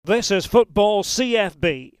This is Football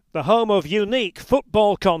CFB, the home of unique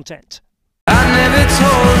football content. I never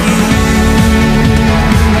told you,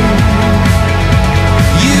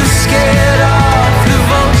 you scared off the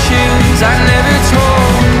vultures. I never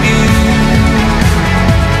told you,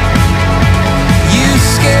 you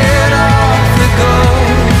scared off the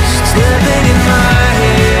ghosts living in my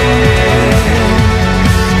head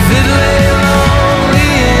that lay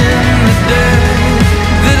lonely in the dirt,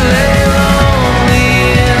 that lay lonely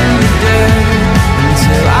in the dirt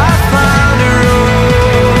until I found a rose.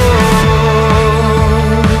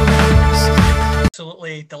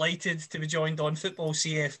 Absolutely delighted to be joined on Football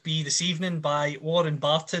CFB this evening by Warren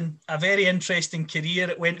Barton. A very interesting career.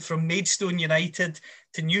 It went from Maidstone United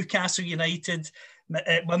to Newcastle United,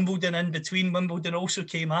 Wimbledon in between. Wimbledon also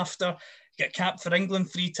came after. Got capped for England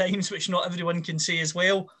 3 times, which not everyone can say as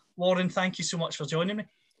well. Warren, thank you so much for joining me.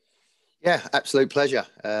 Yeah, absolute pleasure.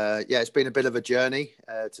 It's been a bit of a journey,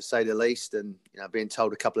 to say the least. And, being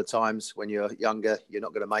told a couple of times when you're younger, you're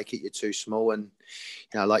not going to make it, you're too small. And,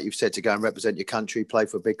 like you've said, to go and represent your country, play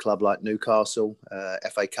for a big club like Newcastle,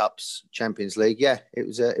 FA Cups, Champions League. Yeah, it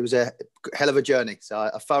was a hell of a journey. So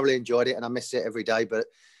I thoroughly enjoyed it and I miss it every day. But,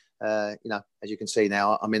 as you can see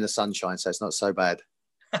now, I'm in the sunshine, so it's not so bad.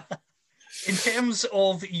 In terms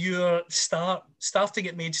of your starting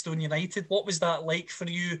at Maidstone United, what was that like for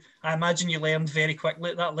you? I imagine you learned very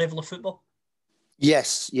quickly at that level of football.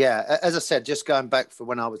 Yes, yeah. As I said, just going back for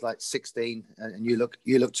when I was like 16, and you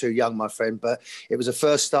look too young, my friend, but it was the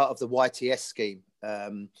first start of the YTS scheme.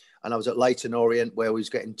 And I was at Leyton Orient, where we was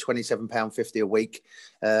getting £27.50 a week,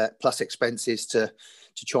 plus expenses to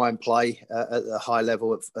try and play at a high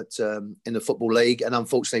level in the Football League. And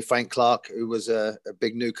unfortunately, Frank Clark, who was a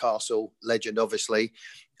big Newcastle legend, obviously,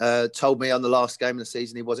 told me on the last game of the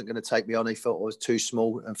season he wasn't going to take me on. He felt I was too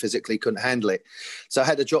small and physically couldn't handle it. So I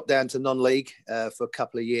had to drop down to non-league for a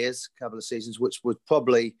couple of seasons, which was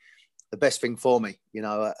probably the best thing for me.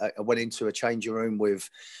 I went into a changing room with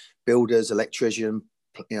builders, electrician,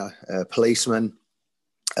 policemen,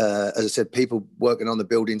 as I said, people working on the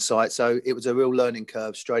building site. So it was a real learning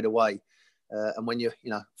curve straight away. And when you're,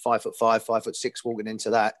 5'5", 5'6", walking into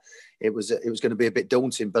that, it was going to be a bit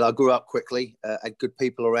daunting. But I grew up quickly, had good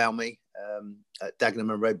people around me at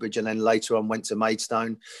Dagenham and Redbridge, and then later on went to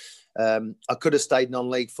Maidstone. I could have stayed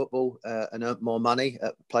non-league football and earned more money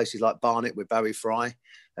at places like Barnet with Barry Fry,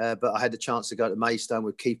 but I had the chance to go to Maidstone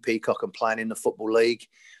with Keith Peacock and playing in the Football League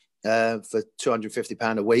for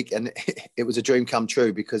 £250 a week, and it was a dream come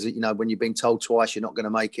true because when you're being told twice you're not going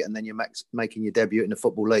to make it, and then you're making your debut in the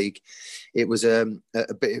Football League, it was a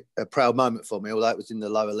proud moment for me. Although it was in the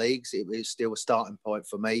lower leagues, it was still a starting point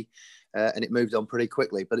for me, and it moved on pretty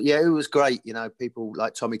quickly. But yeah, it was great. People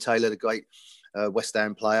like Tommy Taylor, the great West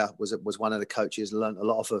Ham player, was one of the coaches. Learned a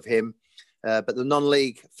lot off of him. But the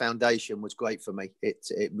non-league foundation was great for me.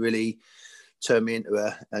 It really turned me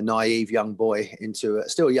into a naive young boy into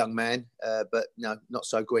still a young man, but not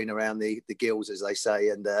so green around the gills, as they say.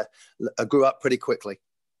 And I grew up pretty quickly.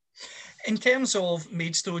 In terms of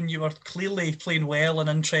Maidstone, you were clearly playing well and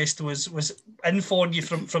interest was in for you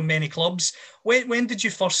from many clubs. When did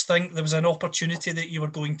you first think there was an opportunity that you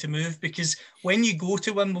were going to move? Because when you go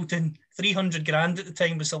to Wimbledon, 300 grand at the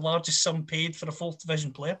time was the largest sum paid for a 4th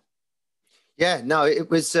division player. Yeah, no,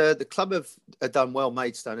 it was the club have done well,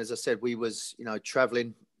 Maidstone. As I said, we was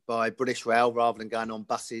travelling by British Rail rather than going on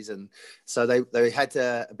buses, and so they had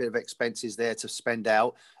a bit of expenses there to spend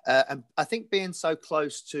out. And I think being so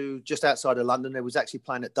close to just outside of London, they was actually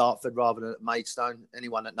playing at Dartford rather than at Maidstone.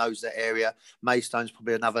 Anyone that knows that area, Maidstone's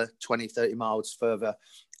probably another 20, 30 miles further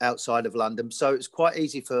outside of London. So it's quite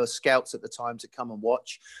easy for scouts at the time to come and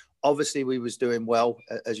watch. Obviously, we was doing well,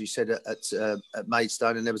 as you said, at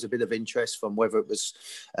Maidstone, and there was a bit of interest from whether it was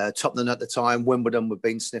Tottenham at the time, Wimbledon were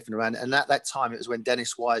been sniffing around. And at that time, it was when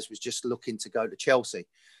Dennis Wise was just looking to go to Chelsea.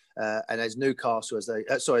 And as Newcastle,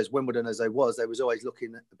 as Wimbledon as they was always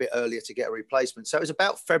looking a bit earlier to get a replacement. So it was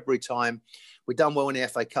about February time. We'd done well in the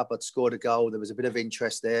FA Cup. I'd scored a goal. There was a bit of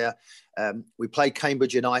interest there. We played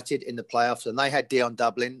Cambridge United in the playoffs, and they had Dion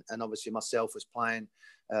Dublin, and obviously myself was playing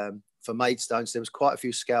for Maidstone. So there was quite a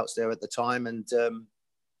few scouts there at the time. And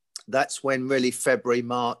that's when really February,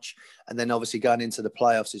 March, and then obviously going into the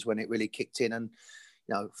playoffs is when it really kicked in. And,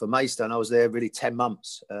 for Maidstone, I was there really 10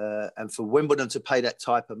 months. And for Wimbledon to pay that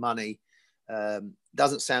type of money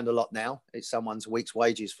doesn't sound a lot now. It's someone's week's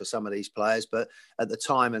wages for some of these players. But at the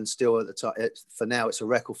time, and still at the time, for now, it's a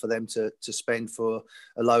record for them to spend for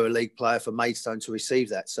a lower league player for Maidstone to receive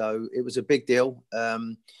that. So it was a big deal.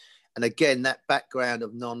 And again, that background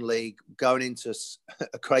of non-league, going into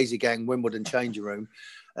a crazy gang Wimbledon changing room,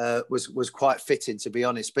 was quite fitting, to be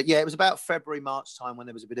honest. But yeah, it was about February, March time when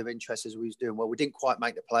there was a bit of interest as we was doing well. We didn't quite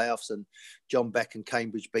make the playoffs, and John Beck and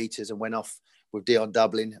Cambridge beat us and went off with Dion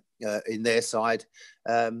Dublin in their side.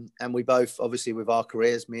 And we both, obviously, with our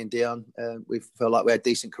careers, me and Dion, we felt like we had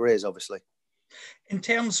decent careers, obviously. In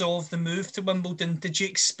terms of the move to Wimbledon, did you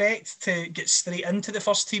expect to get straight into the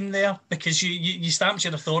first team there? Because you stamped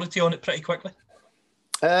your authority on it pretty quickly.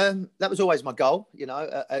 That was always my goal,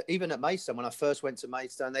 even at Maidstone, when I first went to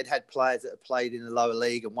Maidstone, they'd had players that had played in the lower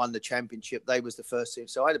league and won the championship. They was the first team.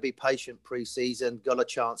 So I had to be patient pre-season, got a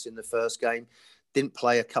chance in the first game, didn't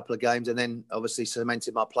play a couple of games, and then obviously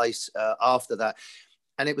cemented my place after that.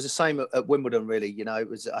 And it was the same at Wimbledon, really.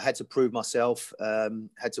 I had to prove myself,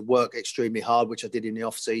 had to work extremely hard, which I did in the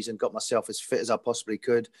off season, got myself as fit as I possibly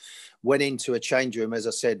could, went into a change room, as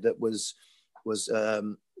I said, that was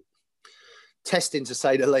testing, to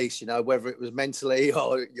say the least, whether it was mentally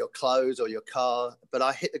or your clothes or your car, but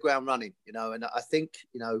I hit the ground running, and I think,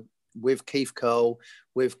 with Keith Curle,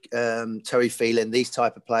 with Terry Phelan, these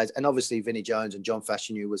type of players, and obviously Vinnie Jones and John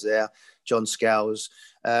Fashanu was there, John Scowls,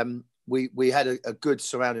 we had a good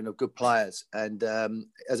surrounding of good players. And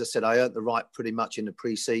as I said, I earned the right pretty much in the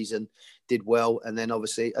pre-season, did well. And then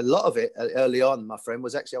obviously a lot of it early on, my friend,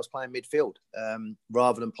 was actually I was playing midfield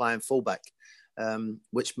rather than playing fullback,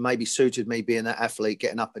 which maybe suited me being that athlete,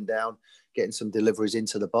 getting up and down, getting some deliveries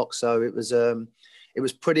into the box. So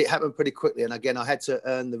it happened pretty quickly. And again, I had to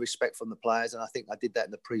earn the respect from the players. And I think I did that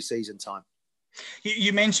in the pre-season time.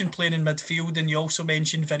 You mentioned playing in midfield, and you also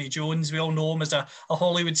mentioned Vinnie Jones. We all know him as a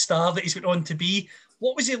Hollywood star that he's went on to be.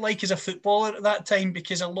 What was he like as a footballer at that time?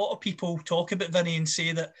 Because a lot of people talk about Vinnie and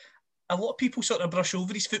say that a lot of people sort of brush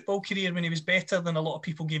over his football career when he was better than a lot of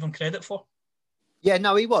people gave him credit for. Yeah,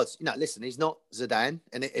 no, he was. Listen, he's not Zidane,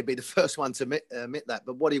 and it'd be the first one to admit that.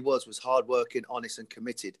 But what he was hardworking, honest, and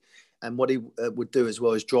committed. And what he would do as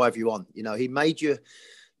well is drive you on. He made you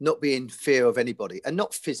not be in fear of anybody, and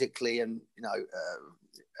not physically and,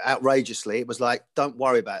 outrageously. It was like, don't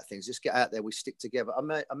worry about things. Just get out there. We stick together.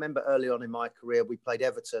 I remember early on in my career, we played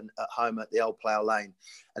Everton at home at the old Plough Lane,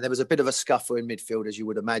 and there was a bit of a scuffle in midfield, as you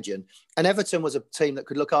would imagine. And Everton was a team that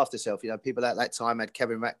could look after itself. People at that time had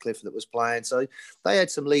Kevin Ratcliffe that was playing. So they had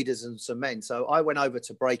some leaders and some men. So I went over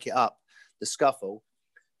to break it up, the scuffle.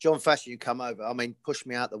 John Fashanu come over. Pushed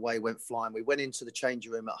me out the way, went flying. We went into the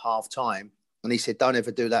changing room at half time, and he said, don't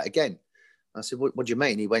ever do that again. I said, what do you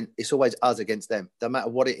mean? He went, it's always us against them. No matter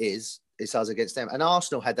what it is, it's us against them. And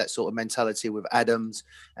Arsenal had that sort of mentality with Adams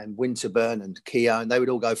and Winterburn and Keown. They would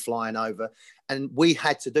all go flying over. And we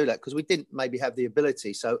had to do that because we didn't maybe have the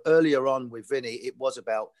ability. So earlier on with Vinny, it was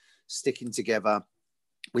about sticking together.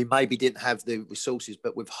 We maybe didn't have the resources,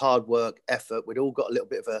 but with hard work, effort, we'd all got a little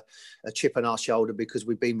bit of a chip on our shoulder because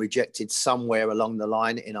we'd been rejected somewhere along the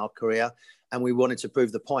line in our career. And we wanted to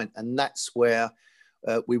prove the point. And that's where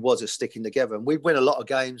we was sticking together. And we'd win a lot of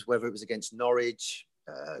games, whether it was against Norwich,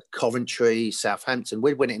 Coventry, Southampton.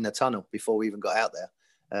 We'd win it in the tunnel before we even got out there.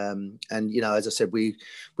 And, as I said, we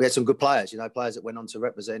had some good players, players that went on to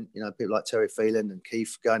represent, people like Terry Phelan and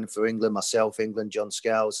Keith going for England, myself, England, John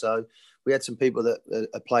Scowls. So we had some people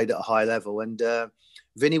that played at a high level. And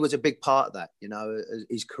Vinny was a big part of that.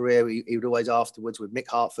 His career, he would always afterwards with Mick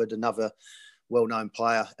Hartford, another well-known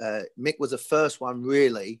player. Mick was the first one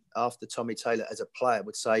really after Tommy Taylor as a player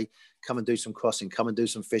would say, come and do some crossing, come and do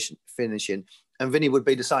some finishing. And Vinny would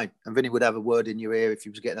be the same. And Vinny would have a word in your ear if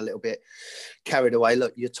you was getting a little bit carried away.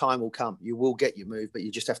 Look, your time will come. You will get your move, but you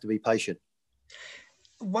just have to be patient.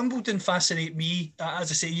 Wimbledon fascinate me. As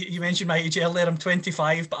I say, you mentioned my age earlier. I'm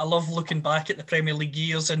 25, but I love looking back at the Premier League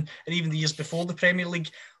years and even the years before the Premier League.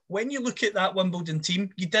 When you look at that Wimbledon team,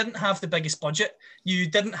 you didn't have the biggest budget. You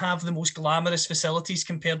didn't have the most glamorous facilities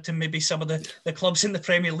compared to maybe some of the clubs in the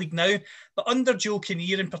Premier League now. But under Joe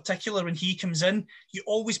Kinnear in particular, when he comes in, you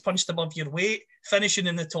always punched above your weight, finishing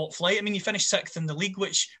in the top flight. You finished 6th in the league,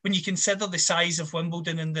 which when you consider the size of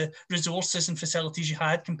Wimbledon and the resources and facilities you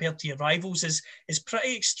had compared to your rivals is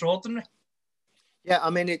pretty extraordinary. Yeah,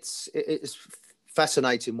 it's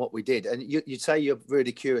fascinating what we did. And you'd say you're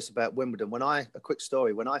really curious about Wimbledon. A quick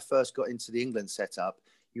story, when I first got into the England setup,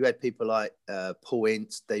 you had people like Paul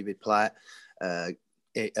Ince, David Platt,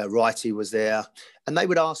 Wrighty was there, and they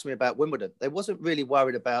would ask me about Wimbledon. They wasn't really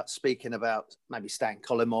worried about speaking about maybe Stan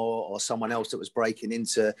Collymore or someone else that was breaking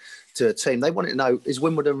into a team. They wanted to know, is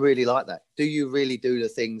Wimbledon really like that? Do you really do the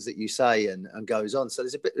things that you say and goes on? So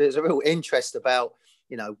there's a real interest about,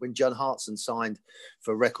 when John Hartson signed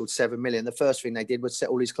for a record 7 million, the first thing they did was set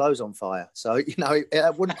all his clothes on fire. So,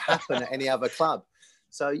 it wouldn't happen at any other club.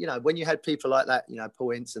 So, you know, when you had people like that, you know,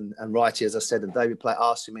 Paul Ince and Wrighty, as I said, and David Platt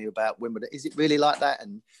asking me about Wimbledon, is it really like that?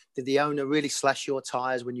 And did the owner really slash your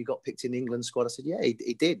tyres when you got picked in the England squad? I said, yeah, he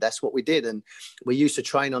did. That's what we did. And we used to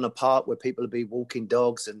train on a park where people would be walking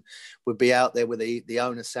dogs, and we'd be out there with the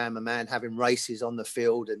owner, Sam Maman, having races on the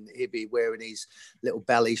field, and he'd be wearing his little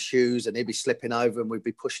ballet shoes and he'd be slipping over, and we'd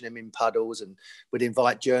be pushing him in puddles, and we'd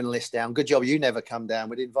invite journalists down. Good job you never come down.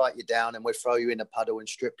 We'd invite you down and we'd throw you in a puddle and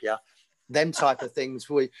strip you. Them type of things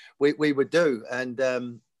we would do, and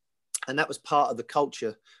that was part of the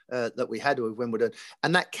culture that we had with Wimbledon,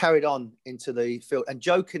 and that carried on into the field. And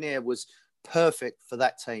Joe Kinnear was perfect for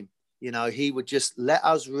that team. You know, he would just let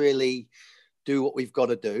us really do what we've got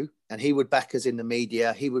to do, and he would back us in the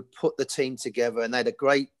media. He would put the team together, and they had a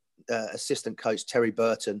great assistant coach, Terry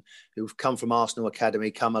Burton, who've come from Arsenal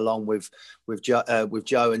Academy, come along with Joe,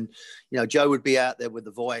 and you know, Joe would be out there with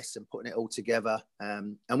the voice and putting it all together.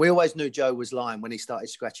 And we always knew Joe was lying when he started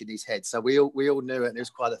scratching his head, so we all knew it, and it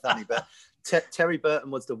was quite funny. But Terry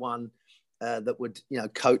Burton was the one that would, you know,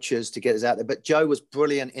 coach us to get us out there. But Joe was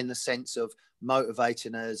brilliant in the sense of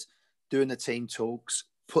motivating us, doing the team talks,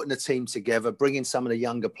 putting the team together, bringing some of the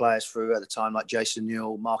younger players through at the time, like Jason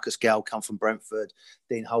Newell, Marcus Gale come from Brentford,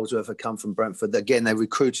 Dean Holdsworth had come from Brentford. Again, their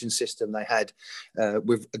recruiting system they had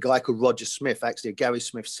with a guy called Roger Smith, actually Gary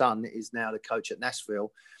Smith's son is now the coach at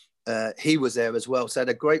Nashville. He was there as well. So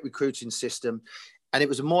they had a great recruiting system, and it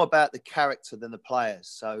was more about the character than the players.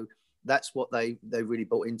 So that's what they really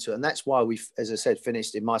bought into. And that's why we, as I said,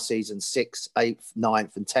 finished in my season 6th, 8th,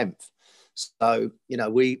 9th and 10th. So, you know,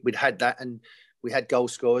 we'd had that, and we had goal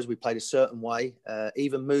scorers. We played a certain way,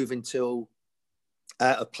 even moving till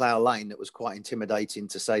out of Plough Lane, that was quite intimidating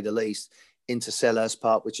to say the least, into Selhurst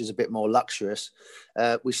Park, which is a bit more luxurious.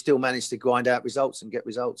 We still managed to grind out results and get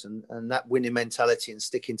results. And that winning mentality and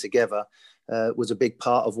sticking together was a big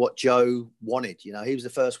part of what Joe wanted. You know, he was the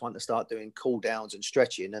first one to start doing cool downs and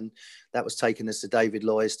stretching. And that was taking us to David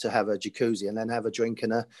Loy's to have a jacuzzi and then have a drink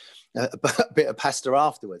and a bit of pasta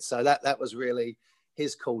afterwards. So that was really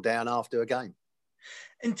his cool down after a game.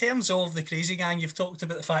 In terms of the Crazy Gang, you've talked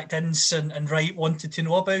about the fact Ince and Wright wanted to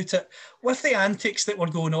know about it. With the antics that were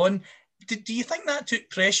going on, do you think that took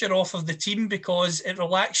pressure off of the team because it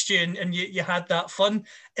relaxed you and you had that fun?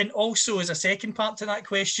 And also, as a second part to that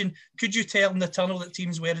question, could you tell in the tunnel that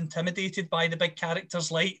teams were intimidated by the big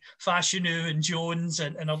characters like Fashanu and Jones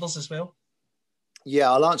and others as well?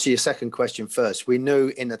 Yeah, I'll answer your second question first. We knew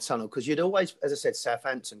in the tunnel, because you'd always, as I said,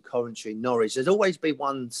 Southampton, Coventry, Norwich, there'd always be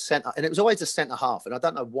one centre, and it was always a centre half. And I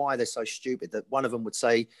don't know why they're so stupid that one of them would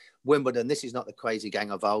say, Wimbledon, this is not the Crazy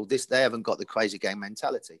Gang of old. They haven't got the Crazy Gang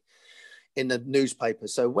mentality in the newspaper.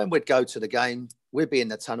 So when we'd go to the game, we'd be in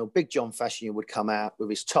the tunnel. Big John Fashanu would come out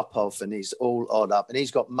with his top off and he's all odd up, and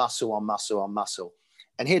he's got muscle on muscle on muscle.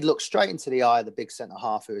 And he'd look straight into the eye of the big centre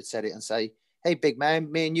half who had said it and say, hey, big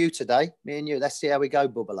man, me and you today, let's see how we go,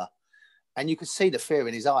 Bubbler. And you could see the fear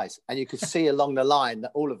in his eyes, and you could see along the line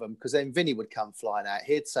that all of them, because then Vinny would come flying out.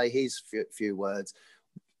 He'd say his few words.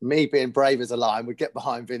 Me being brave as a lion would get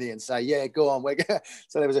behind Vinny and say, yeah, go on.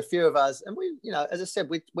 So there was a few of us. And we, you know, as I said,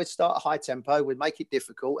 we'd start at high tempo, we'd make it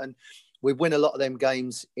difficult, and we'd win a lot of them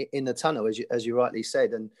games in the tunnel, as you rightly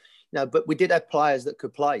said. And, you know, but we did have players that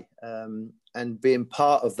could play. And being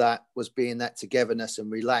part of that was being that togetherness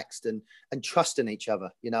and relaxed and trusting each other.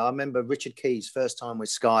 You know, I remember Richard Keys, first time with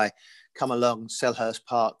Sky, come along Selhurst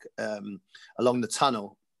Park, along the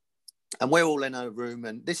tunnel. And we're all in a room,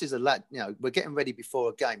 and this is we're getting ready before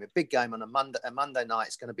a game, a big game on a Monday night.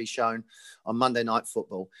 It's going to be shown on Monday Night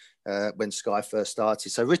Football when Sky first started.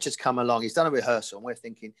 So Richard's come along, he's done a rehearsal, and we're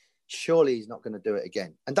thinking, surely he's not going to do it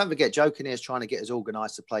again. And don't forget, Joe Kinnear is trying to get us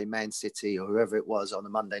organised to play Man City or whoever it was on a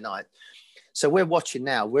Monday night. So we're watching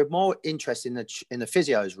now. We're more interested in the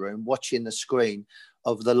physio's room, watching the screen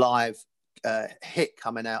of the live hit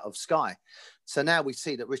coming out of Sky. So now we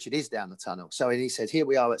see that Richard is down the tunnel. So he said, here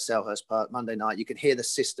we are at Selhurst Park, Monday night. You can hear the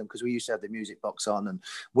system, because we used to have the music box on, and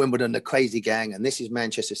Wimbledon, the Crazy Gang. And this is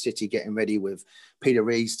Manchester City getting ready with Peter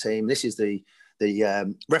Reid's team. This is the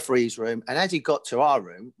referee's room. And as he got to our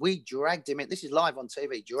room, we dragged him in. This is live on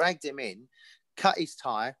TV. Dragged him in, cut his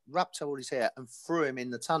tie, wrapped all his hair, and threw him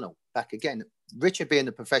in the tunnel back again. Richard, being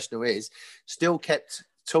the professional he is, still kept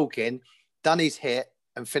talking, done his hit,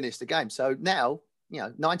 and finished the game. So now, you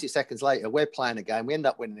know, 90 seconds later, we're playing a game. We end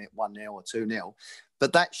up winning it 1-0 or 2-0.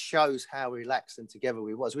 But that shows how relaxed and together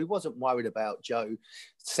we was. We wasn't worried about Joe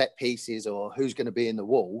set pieces or who's going to be in the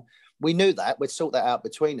wall. We knew that. We'd sort that out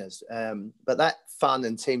between us. But that fun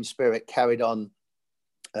and team spirit carried on,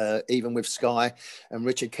 even with Sky and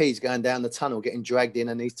Richard Keys going down the tunnel, getting dragged in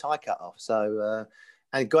and his tie cut off. So,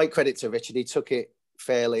 and great credit to Richard. He took it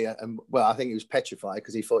fairly, and well, I think he was petrified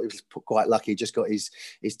because he thought he was quite lucky. He just got his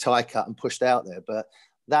tie cut and pushed out there. But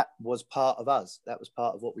that was part of us. That was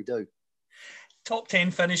part of what we do. Top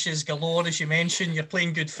 10 finishes galore, as you mentioned. You're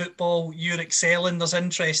playing good football. You're excelling. There's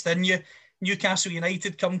interest in you. Newcastle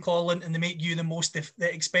United come calling and they make you the most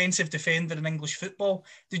the expensive defender in English football.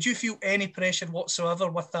 Did you feel any pressure whatsoever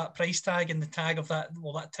with that price tag and the tag of that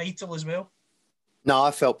title as well? No, I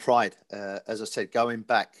felt pride. As I said, going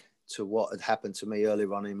back to what had happened to me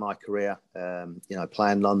earlier on in my career,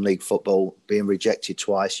 playing non-league football, being rejected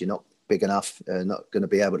twice, you're not big enough, not going to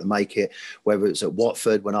be able to make it, whether it's at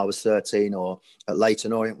Watford when I was 13 or at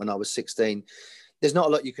Leyton Orient when I was 16. There's not a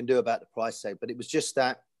lot you can do about the price tag, but it was just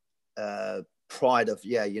that pride of,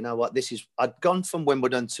 you know what, I'd gone from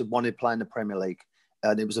Wimbledon to wanting to play in the Premier League,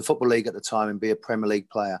 and it was a football league at the time and be a Premier League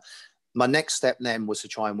player. My next step then was to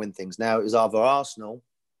try and win things. Now it was either Arsenal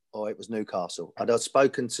or it was Newcastle. I'd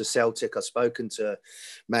spoken to Celtic, I'd spoken to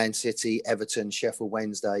Man City, Everton, Sheffield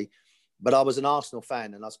Wednesday, but I was an Arsenal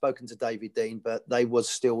fan, and I'd spoken to David Dein, but they was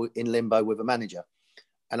still in limbo with a manager.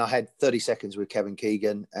 And I had 30 seconds with Kevin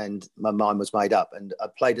Keegan and my mind was made up. And I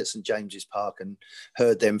played at St James's Park and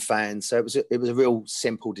heard them fans. So it was a real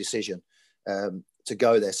simple decision to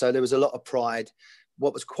go there. So there was a lot of pride.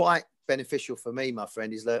 What was quite beneficial for me, my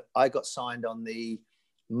friend, is that I got signed on the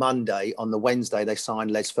Monday. On the Wednesday, they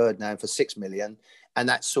signed Les Ferdinand for $6 million. And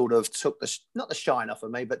that sort of took not the shine off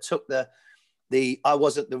of me, but took I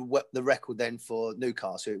wasn't the record then for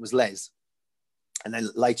Newcastle. It was Les. And then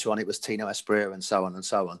later on, it was Tino Asprilla and so on and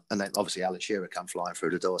so on. And then obviously Alan Shearer come flying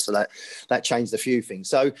through the door. So that changed a few things.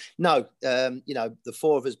 So no, the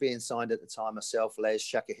four of us being signed at the time, myself, Les,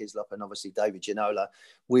 Shaka Hislop, and obviously David Ginola,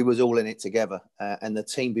 we was all in it together. And the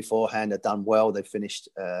team beforehand had done well. They finished,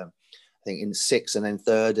 I think, in 6th and then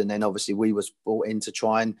 3rd. And then obviously we was brought in to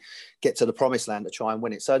try and get to the promised land to try and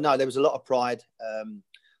win it. So no, there was a lot of pride.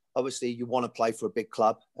 Obviously, you want to play for a big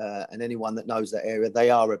club, and anyone that knows that area, they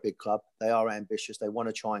are a big club. They are ambitious. They want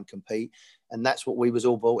to try and compete, and that's what we was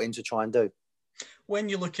all brought in to try and do. When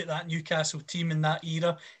you look at that Newcastle team in that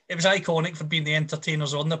era, it was iconic for being the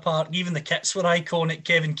entertainers on the park. Even the kits were iconic.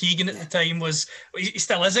 Kevin Keegan at the time he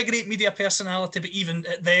still is a great media personality, but even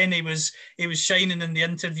then he was shining in the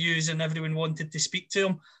interviews and everyone wanted to speak to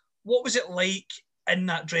him. What was it like in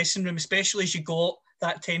that dressing room, especially as you got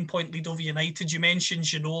that 10-point lead over United? You mentioned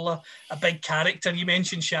Ginola, a big character. You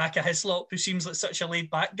mentioned Shaka Hislop, who seems like such a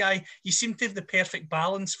laid-back guy. You seem to have the perfect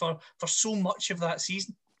balance for so much of that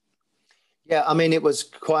season. Yeah, I mean, it was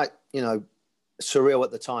quite, surreal at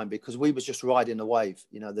the time because we was just riding the wave.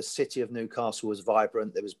 The city of Newcastle was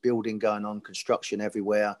vibrant. There was building going on, construction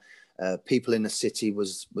everywhere. People in the city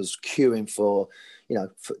was queuing for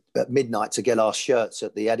at midnight to get our shirts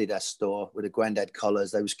at the Adidas store with the Grandad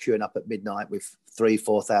collars. They was queuing up at midnight with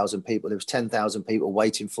 3,000-4,000 people. There was 10,000 people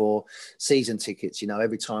waiting for season tickets.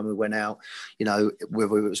 Every time we went out,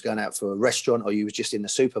 whether it was going out for a restaurant or you was just in the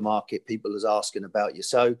supermarket, people was asking about you.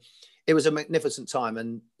 So it was a magnificent time.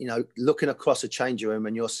 And, looking across a changing room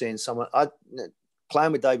and you're seeing someone,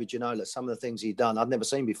 playing with David Ginola, some of the things he'd done, I'd never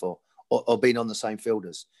seen before or been on the same field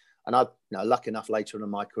as. And I, lucky enough, later on in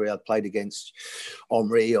my career, I played against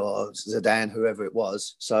Henry or Zidane, whoever it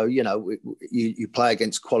was. So, you play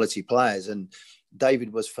against quality players. And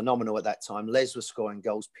David was phenomenal at that time. Les was scoring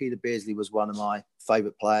goals. Peter Beardsley was one of my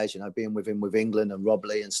favourite players, being with him with England and Rob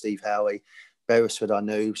Lee and Steve Howie. Beresford I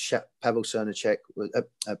knew. Pavel Cernacek,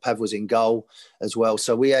 Pav was in goal as well.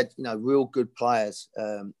 So we had, real good players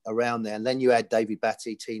around there. And then you had David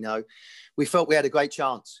Batty, Tino. We felt we had a great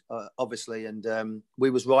chance, obviously. And we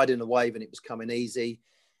was riding the wave and it was coming easy.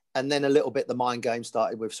 And then a little bit the mind game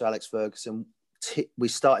started with Sir Alex Ferguson. We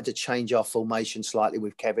started to change our formation slightly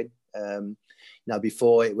with Kevin.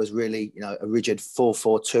 Before it was really, a rigid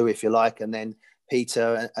 4-4-2, if you like. And then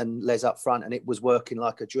Peter and Les up front, and it was working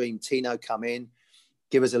like a dream. Tino come in,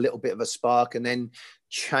 give us a little bit of a spark, and then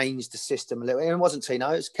change the system a little. And it wasn't Tino,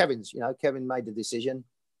 it was Kevin's. Kevin made the decision,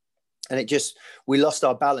 and we lost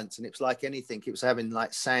our balance. And it was like anything; it was having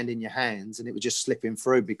like sand in your hands, and it was just slipping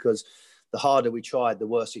through because the harder we tried, the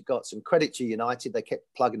worse it got. Some credit to United; they kept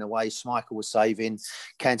plugging away. Schmeichel was saving,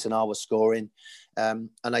 Cantona was scoring. And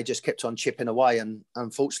they just kept on chipping away. And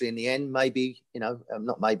unfortunately, in the end,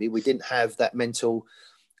 we didn't have that mental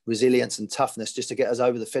resilience and toughness just to get us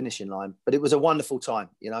over the finishing line. But it was a wonderful time.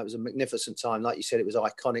 It was a magnificent time. Like you said, it was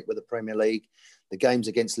iconic with the Premier League, the games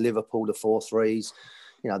against Liverpool, the 4-3s,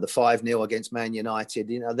 the 5-0 against Man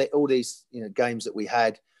United. All these games that we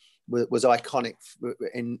had was iconic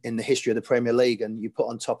in the history of the Premier League. And you put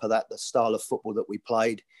on top of that the style of football that we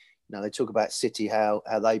played. They talk about City, how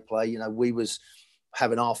they play. We was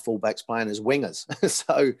having our fullbacks playing as wingers.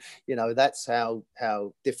 So, you know, that's how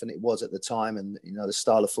different it was at the time. And, you know, the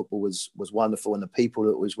style of football was wonderful, and the people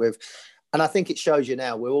that it was with. And I think it shows you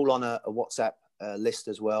now, we're all on a WhatsApp list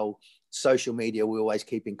as well. Social media, we always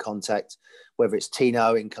keep in contact, whether it's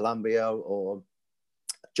Tino in Colombia or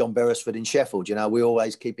John Beresford in Sheffield. You know, we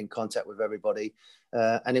always keep in contact with everybody.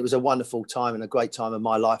 And it was a wonderful time and a great time of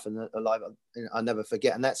my life, and a life I never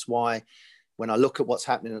forget. And that's why when I look at what's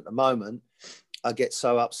happening at the moment, I get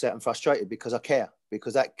so upset and frustrated, because I care,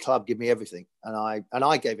 because that club gave me everything, and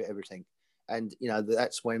I gave it everything. And, you know,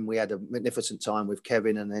 that's when we had a magnificent time with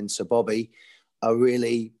Kevin and then Sir Bobby. I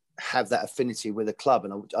really have that affinity with the club,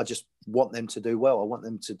 and I just want them to do well. I want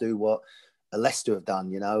them to do what a Leicester have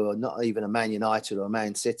done, you know, or not even a Man United or a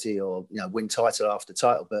Man City, or, you know, win title after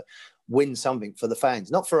title, but win something for the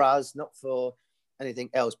fans, not for us, not for anything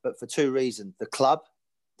else, but for two reasons. The club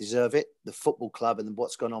deserve it, the football club, and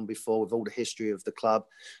what's gone on before with all the history of the club,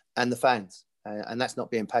 and the fans. And that's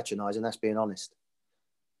not being patronising, that's being honest.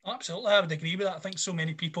 Absolutely, I would agree with that. I think so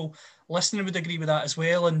many people listening would agree with that as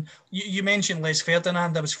well. And you mentioned Les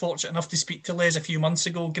Ferdinand. I was fortunate enough to speak to Les a few months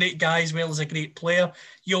ago. Great guy as well as a great player.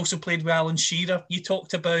 You also played with Alan Shearer. You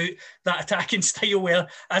talked about that attacking style where,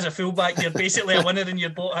 as a fullback, you're basically a winner and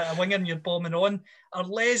a winger and you're bombing on. Are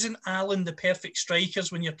Les and Alan the perfect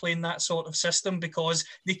strikers when you're playing that sort of system, because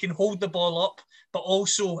they can hold the ball up, but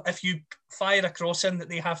also if you fire a cross in that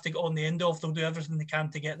they have to get on the end of, they'll do everything they can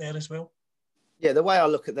to get there as well? Yeah, the way I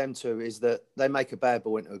look at them too is that they make a bad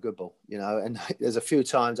ball into a good ball, you know, and there's a few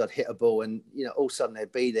times I'd hit a ball and, you know, all of a sudden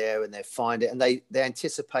they'd be there and they'd find it. And they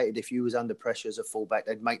anticipated if you was under pressure as a fullback,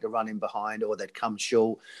 they'd make the run in behind, or they'd come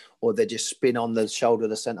short, or they'd just spin on the shoulder of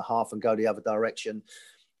the centre half and go the other direction.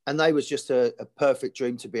 And they was just a perfect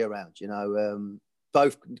dream to be around, you know,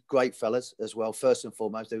 both great fellas as well. First and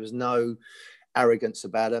foremost, there was no arrogance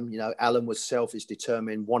about him. You know, Alan was selfish,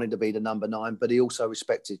 determined, wanted to be the number 9, but he also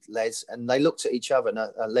respected Les, and they looked at each other,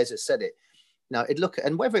 and Les has said it. Now,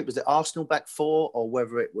 and whether it was the Arsenal back 4 or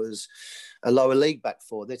whether it was a lower league back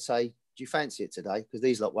 4, they'd say, do you fancy it today? Because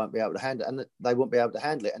these lot won't be able to handle it, and they won't be able to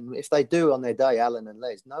handle it. And if they do on their day, Alan and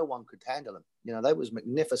Les, no one could handle them. You know, they was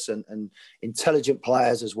magnificent and intelligent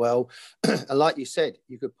players as well. And like you said,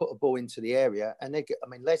 you could put a ball into the area and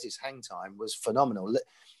Les's hang time was phenomenal.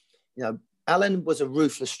 You know, Alan was a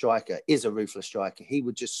ruthless striker, is a ruthless striker. He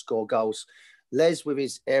would just score goals. Les, with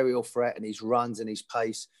his aerial threat and his runs and his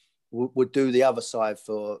pace, would do the other side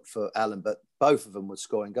for Alan, but both of them were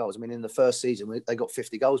scoring goals. I mean, in the first season, they got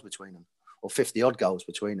 50 goals between them, or 50-odd goals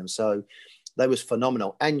between them. So they was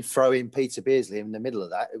phenomenal. And throw in Peter Beardsley in the middle of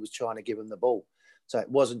that, it was trying to give him the ball. So it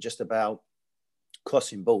wasn't just about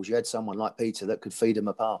crossing balls. You had someone like Peter that could feed him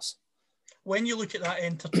a pass. When you look at that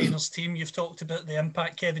entertainers team, you've talked about the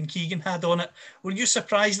impact Kevin Keegan had on it. Were you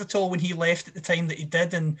surprised at all when he left at the time that he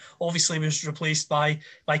did, and obviously was replaced by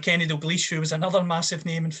Kenny Dalglish, who was another massive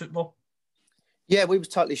name in football? Yeah, we was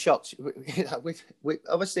totally shocked. You know, we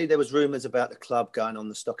obviously there was rumours about the club going on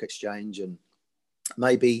the stock exchange, and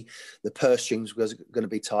maybe the purse strings was going to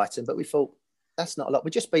be tightened, but we thought that's not a lot. We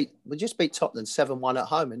just beat Tottenham 7-1 at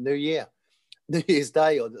home in New Year's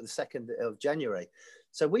Day, or the 2nd of January.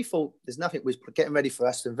 So we thought there's nothing. We was getting ready for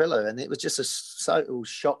Aston Villa, and it was just a total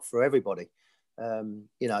shock for everybody,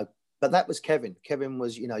 you know. But that was Kevin. Kevin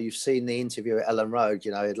was, you know, you've seen the interview at Ellen Road.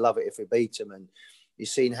 You know, he'd love it if we beat him, and you've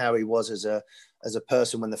seen how he was as a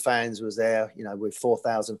person when the fans was there. You know, with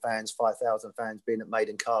 4,000 fans, 5,000 fans being at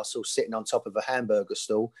Maiden Castle, sitting on top of a hamburger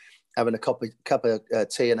stall, having a cup of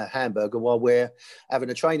tea and a hamburger while we're having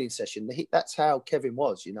a training session. That's how Kevin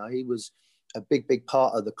was. You know, he was a big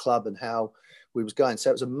part of the club and how we was going. So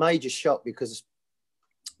it was a major shock, because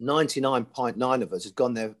 99.9 of us had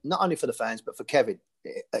gone there, not only for the fans, but for Kevin,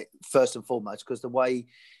 first and foremost, because the way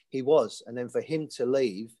he was. And then for him to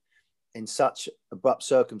leave in such abrupt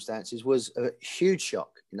circumstances was a huge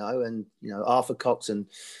shock, you know. And, you know, Arthur Cox and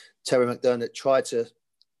Terry McDermott tried to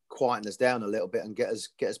quieten us down a little bit and get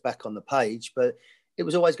us back on the page. But it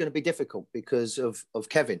was always going to be difficult because of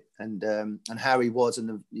Kevin and how he was,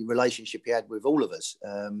 and the relationship he had with all of us.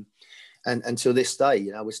 And until this day,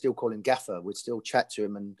 you know, we still call him Gaffer. We'd still chat to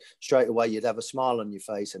him, and straight away you'd have a smile on your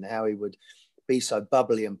face, and how he would be so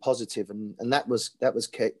bubbly and positive. And that was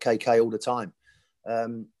KK all the time.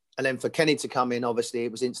 And then for Kenny to come in, obviously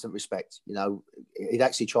it was instant respect. You know, he'd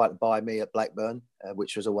actually tried to buy me at Blackburn,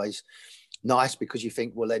 which was always nice, because you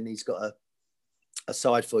think, well, then he's got a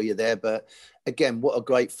side for you there. But again, what a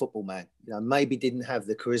great football man. You know, maybe didn't have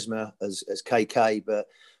the charisma as KK, but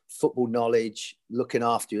football knowledge, looking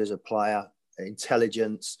after you as a player,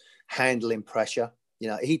 intelligence, handling pressure. You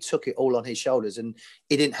know, he took it all on his shoulders, and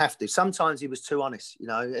he didn't have to. Sometimes he was too honest, you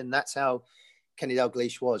know, and that's how Kenny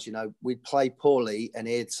Dalglish was. You know, we'd play poorly and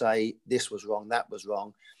he'd say this was wrong, that was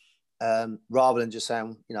wrong, rather than just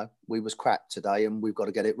saying, you know, we was crap today and we've got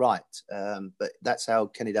to get it right. But that's how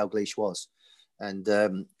Kenny Dalglish was. And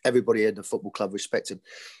everybody in the football club respected him.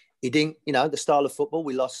 He didn't, you know, the style of football,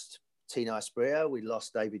 we lost Tino Asprilla, we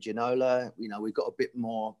lost David Ginola. You know, we got a bit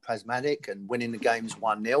more pragmatic and winning the games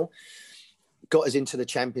 1-0. Got us into the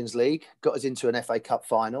Champions League, got us into an FA Cup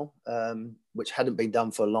final, which hadn't been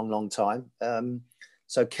done for a long, long time.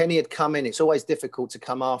 So Kenny had come in. It's always difficult to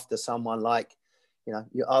come after someone like, you know,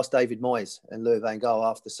 you ask David Moyes and Louis van Gaal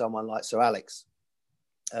after someone like Sir Alex.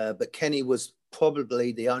 But Kenny was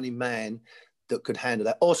probably the only man that could handle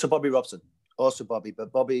that. Also Bobby Robson. Also Bobby.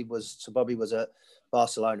 But Sir Bobby was at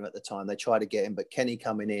Barcelona at the time. They tried to get him, but Kenny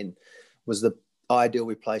coming in was the ideal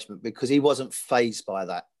replacement because he wasn't fazed by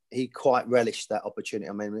that. He quite relished that opportunity.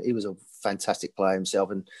 I mean, he was a fantastic player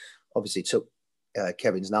himself and obviously took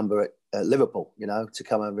Kevin's number at Liverpool, you know, to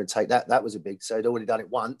come over and take that. That was a big, so he'd already done it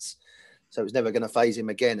once. So it was never going to faze him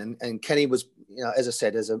again. And Kenny was, you know, as I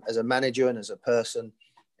said, as a manager and as a person,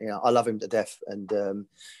 you know, I love him to death. And,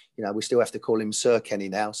 you know, we still have to call him Sir Kenny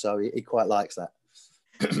now. So he quite likes that.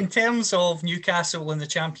 In terms of Newcastle in the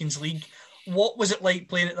Champions League, what was it like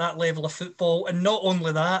playing at that level of football? And not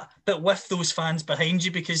only that, but with those fans behind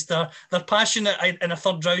you, because they're passionate in a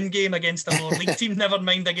third round game against a lower league team, never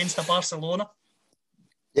mind against a Barcelona.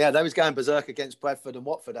 Yeah, they was going berserk against Bradford and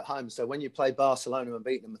Watford at home. So when you play Barcelona and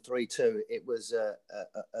beat them 3-2, it was a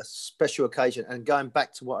special occasion. And going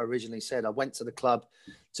back to what I originally said, I went to the club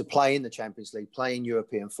to play in the Champions League, play in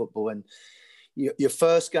European football. And your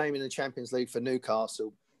first game in the Champions League for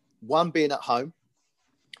Newcastle, one being at home,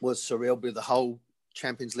 was surreal with the whole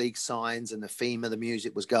Champions League signs and the theme of the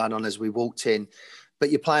music was going on as we walked in. But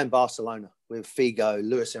you're playing Barcelona with Figo,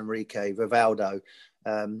 Luis Enrique, Rivaldo.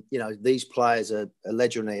 You know, these players are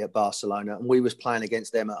legendary at Barcelona and we was playing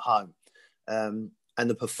against them at home. And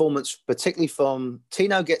the performance, particularly from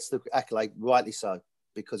Tino, gets the accolade, rightly so,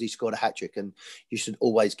 because he scored a hat-trick and you should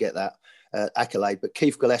always get that accolade. But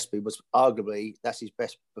Keith Gillespie was arguably, that's his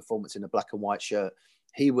best performance in a black and white shirt.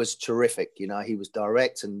 He was terrific. You know, he was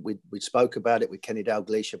direct and we spoke about it with Kenny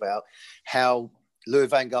Dalglish about how Louis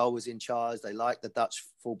van Gaal was in charge. They liked the Dutch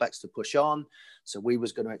fullbacks to push on. So we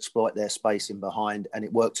was going to exploit their space in behind and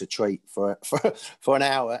it worked a treat for an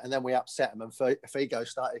hour. And then we upset them and Figo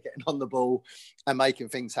started getting on the ball and making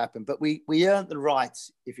things happen. But we earned the right,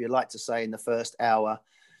 if you like to say, in the first hour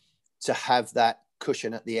to have that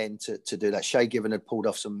cushion at the end to do that. Shay Given had pulled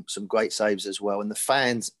off some great saves as well. And the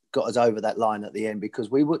fans got us over that line at the end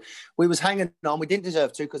because we was hanging on. We didn't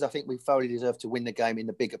deserve to because I think we thoroughly deserved to win the game in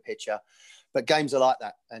the bigger picture. But games are like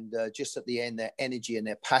that. And just at the end, their energy and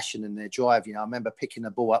their passion and their drive, you know, I remember picking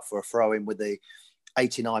the ball up for a throw-in with the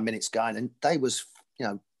 89 minutes going and they was, you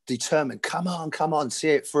know, determined, come on, see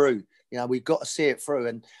it through. You know, we've got to see it through.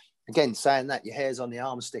 And again, saying that, your hairs on the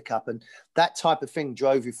arm stick up and that type of thing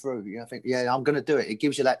drove you through. You know, I think, yeah, I'm going to do it. It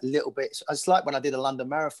gives you that little bit. It's like when I did a London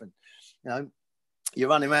Marathon, you know, you're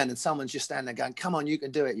running around and someone's just standing there going, come on, you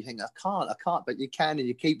can do it. You think, I can't, but you can, and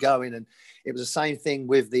you keep going. And it was the same thing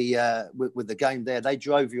with the game there. They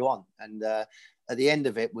drove you on. And at the end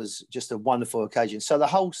of it was just a wonderful occasion. So the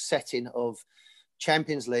whole setting of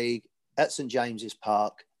Champions League at St. James's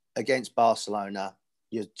Park against Barcelona,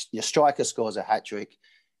 your striker scores a hat-trick.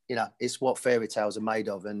 You know, it's what fairy tales are made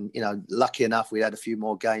of. And, you know, lucky enough, we had a few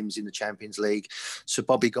more games in the Champions League. So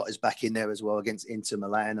Bobby got us back in there as well against Inter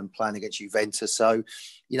Milan and playing against Juventus. So,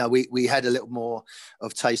 you know, we had a little more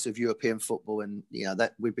of taste of European football and, you know,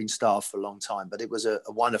 that we've been starved for a long time. But it was a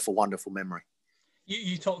wonderful, wonderful memory.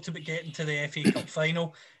 You talked about getting to the FA Cup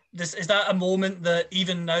final. Is that a moment that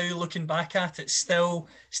even now, looking back at it, still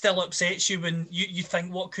upsets you when you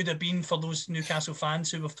think what could have been for those Newcastle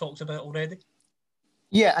fans who we've talked about already?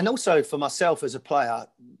 Yeah, and also for myself as a player,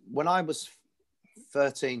 when I was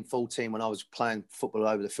 13, 14, when I was playing football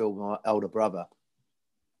over the field with my older brother,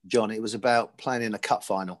 John, it was about playing in a cup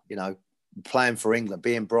final, you know, playing for England,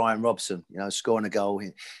 being Brian Robson, you know, scoring a goal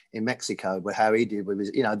in Mexico, with how he did with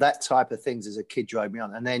his, you know, that type of things as a kid drove me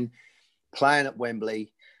on. And then playing at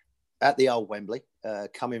Wembley, at the old Wembley,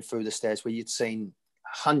 coming through the stairs where you'd seen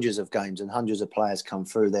hundreds of games and hundreds of players come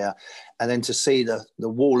through there. And then to see the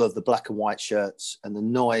wall of the black and white shirts and the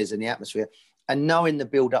noise and the atmosphere and knowing the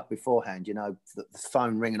build up beforehand, you know, the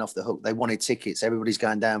phone ringing off the hook, they wanted tickets. Everybody's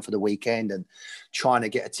going down for the weekend and trying to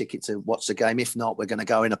get a ticket to watch the game. If not, we're going to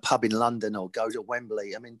go in a pub in London or go to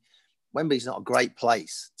Wembley. I mean, Wembley's not a great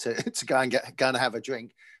place to go and have a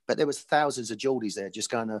drink, but there was thousands of Geordies there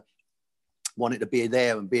just going to wanted to be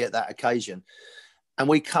there and be at that occasion. And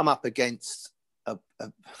we come up against a,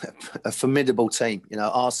 a formidable team. You know,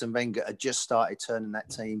 Arsene Wenger had just started turning that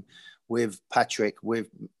team with Patrick, with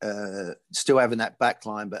still having that back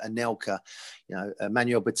line, but Anelka, you know,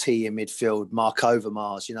 Emmanuel Petit in midfield, Mark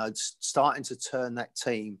Overmars, you know, starting to turn that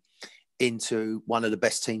team into one of the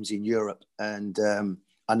best teams in Europe. And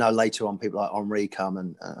I know later on people like Henri come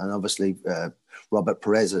and obviously Robert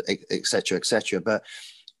Perez, et cetera, but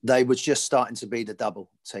they was just starting to be the double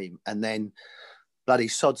team. And then bloody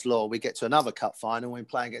sod's law, we get to another cup final when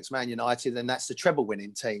playing against Man United, and that's the treble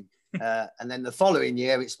winning team. And then the following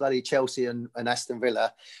year, it's bloody Chelsea and Aston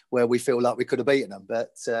Villa, where we feel like we could have beaten them.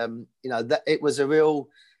 But, you know, it was a real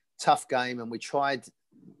tough game. And we tried,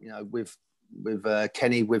 you know, with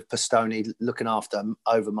Kenny, with Pastoni looking after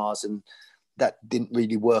Overmars, and that didn't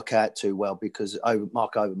really work out too well because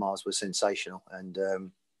Mark Overmars was sensational. And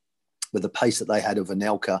with the pace that they had of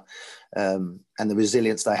Anelka and the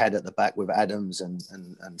resilience they had at the back with Adams and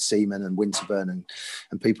Seaman and Winterburn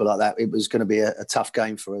and people like that, it was going to be a tough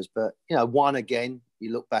game for us. But, you know, one again,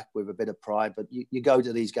 you look back with a bit of pride, but you go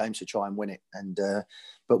to these games to try and win it. And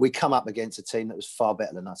but we come up against a team that was far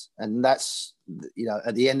better than us. And that's, you know,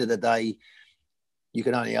 at the end of the day, you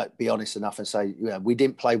can only be honest enough and say, you know, we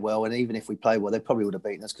didn't play well. And even if we played well, they probably would have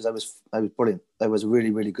beaten us because they was brilliant. They was a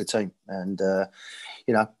really, really good team. And,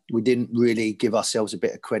 you know, we didn't really give ourselves a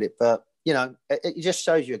bit of credit. But, you know, it just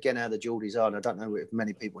shows you again how the Geordies are. And I don't know if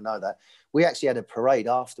many people know that. We actually had a parade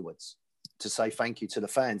afterwards to say thank you to the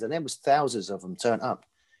fans. And there was thousands of them turned up,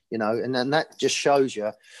 you know, and then that just shows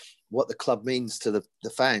you what the club means to the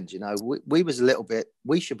fans. You know, we was a little bit,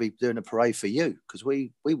 we should be doing a parade for you because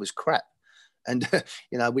we was crap. And,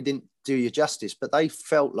 you know, we didn't do you justice, but they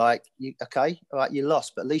felt like, okay, all right, you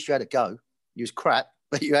lost, but at least you had a go. You was crap,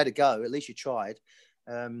 but you had a go. At least you tried.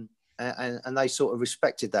 And they sort of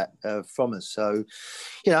respected that from us. So,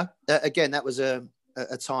 you know, again, that was a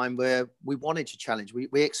time where we wanted to challenge.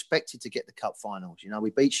 We expected to get the cup finals. You know,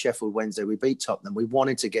 we beat Sheffield Wednesday. We beat Tottenham. We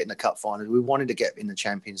wanted to get in the cup finals. We wanted to get in the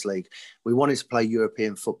Champions League. We wanted to play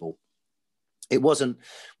European football. It wasn't,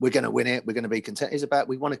 we're going to win it, we're going to be content. It's about,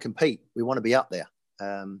 we want to compete. We want to be up there.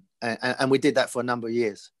 And we did that for a number of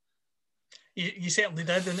years. You certainly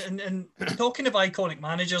did. And talking of iconic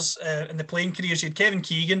managers in the playing careers, you had Kevin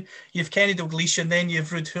Keegan, you've Kenny Dalglish, and then you've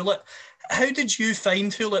Ruud Gullit. How did you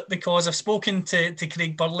find Gullit? Because I've spoken to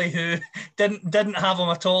Craig Burley, who didn't have him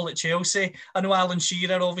at all at Chelsea. I know Alan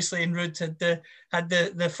Shearer, obviously, and Ruud had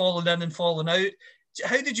the fallen in and fallen out.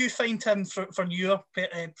 How did you find him from your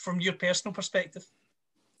personal perspective?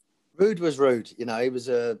 Ruud was Ruud. You know, he was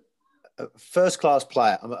a first-class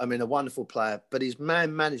player. I mean, a wonderful player. But his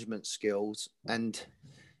man management skills and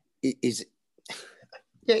he's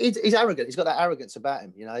arrogant. He's got that arrogance about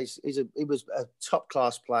him. You know, he was a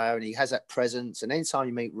top-class player and he has that presence. And anytime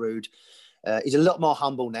you meet Ruud, he's a lot more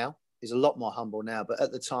humble now. But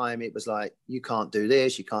at the time, it was like, you can't do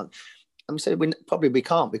this, you can't. I'm saying we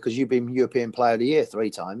can't because you've been European Player of the Year 3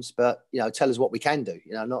 times, but, you know, tell us what we can do,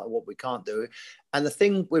 you know, not what we can't do. And the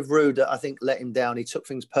thing with Ruud that I think let him down, he took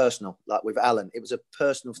things personal, like with Alan. It was a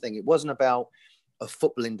personal thing. It wasn't about a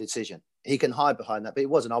footballing decision. He can hide behind that, but it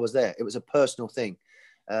wasn't. I was there. It was a personal thing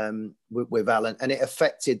with Alan, and it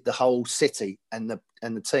affected the whole city and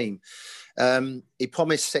the team. He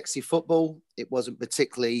promised sexy football. It wasn't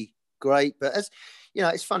particularly great, but as you know,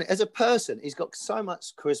 it's funny. As a person, he's got so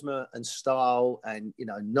much charisma and style and, you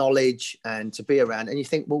know, knowledge and to be around. And you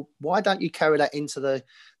think, well, why don't you carry that into the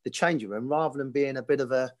changing room rather than being a bit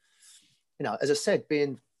of a, you know, as I said,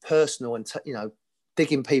 being personal and, you know,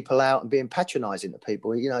 digging people out and being patronising to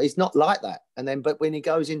people. You know, he's not like that. And then, but when he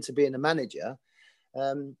goes into being a manager,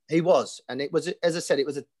 he was. And it was, as I said, it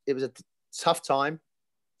was a tough time.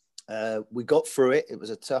 We got through it. It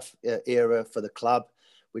was a tough era for the club.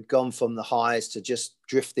 We'd gone from the highs to just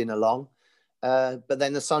drifting along. But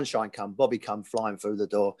then the sunshine come, Bobby come flying through the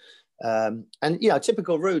door. And, you know,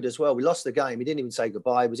 typical Ruud as well. We lost the game. He didn't even say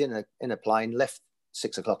goodbye. He was in a plane, left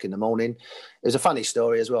 6 o'clock in the morning. It was a funny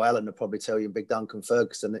story as well. Alan will probably tell you, Big Duncan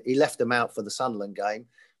Ferguson, he left them out for the Sunderland game.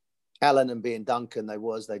 Alan and being Duncan, they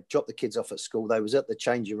dropped the kids off at school. They was at the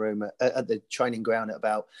changing room at the training ground at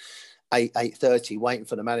about 8:30, waiting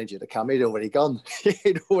for the manager to come. He'd already gone.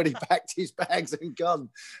 He'd already packed his bags and gone.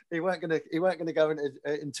 He weren't gonna go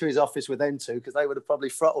into his office with them two because they would have probably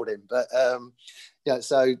throttled him. But yeah,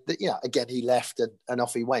 so yeah, again he left and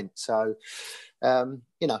off he went. So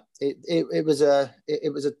you know, it was a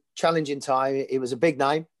challenging time. It was a big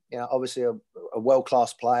name. You know, obviously a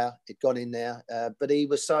world-class player. He'd gone in there, but he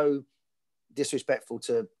was so disrespectful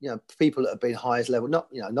to, you know, people that have been highest level, not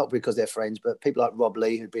because they're friends, but people like Rob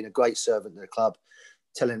Lee, who'd been a great servant to the club,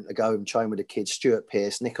 telling him to go and train with the kids, Stuart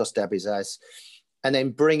Pearce, Nikos Dabizas, and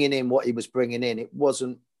then bringing in what he was bringing in, it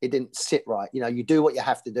didn't sit right. You know, you do what you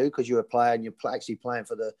have to do because you're a player and you're actually playing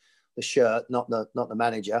for the shirt, not the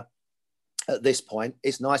manager. At this point,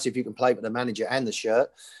 it's nice if you can play for the manager and the shirt,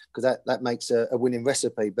 because that makes a winning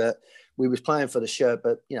recipe. But we was playing for the shirt,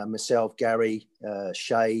 but you know, myself, Gary,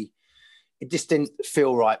 Shay, it just didn't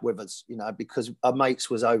feel right with us, you know, because our mates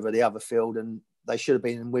was over the other field and they should have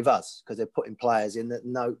been with us, because they're putting players in that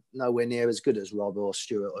nowhere near as good as Rob or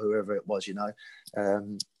Stuart or whoever it was, you know.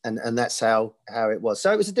 And that's how it was.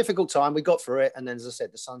 So it was a difficult time. We got through it, and then, as I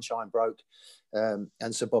said, the sunshine broke, and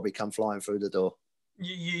Sir Bobby come flying through the door.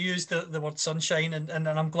 You used the word sunshine, and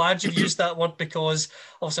I'm glad you've used that word, because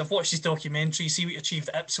obviously I've watched his documentary, see what you achieved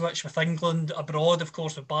at Ipswich, with England, abroad, of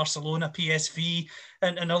course, with Barcelona, PSV,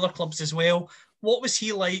 and other clubs as well. What was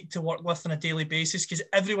he like to work with on a daily basis? Because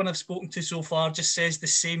everyone I've spoken to so far just says the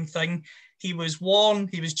same thing. He was warm,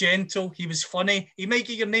 he was gentle, he was funny. He might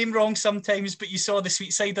get your name wrong sometimes, but you saw the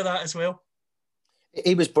sweet side of that as well.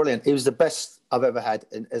 He was brilliant. He was the best I've ever had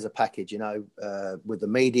as a package, you know, with the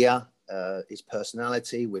media, his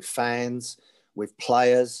personality, with fans, with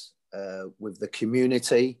players, with the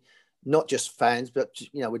community, not just fans, but,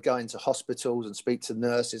 you know, we'd go into hospitals and speak to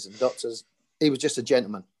nurses and doctors. He was just a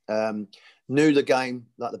gentleman. Knew the game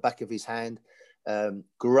like the back of his hand.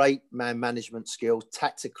 Great man management skills.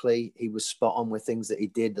 Tactically, he was spot on with things that he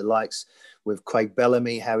did, the likes with Craig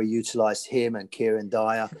Bellamy, how he utilised him and Kieran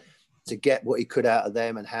Dyer to get what he could out of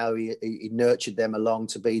them, and how he nurtured them along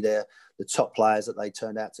to be the top players that they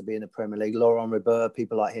turned out to be in the Premier League. Laurent Ribeur,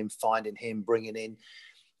 people like him, finding him, bringing in.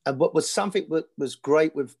 And what was something that was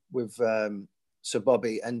great with Sir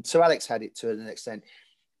Bobby, and Sir Alex had it to an extent,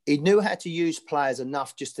 he knew how to use players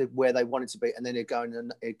enough just to where they wanted to be, and then he'd go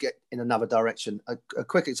and get in another direction. A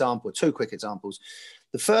quick example, two quick examples.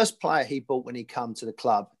 The first player he bought when he came to the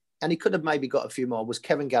club, and he could have maybe got a few more, was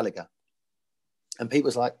Kevin Gallagher. And people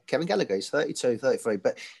was like, Kevin Gallagher, he's 32, 33,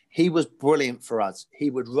 but he was brilliant for us. He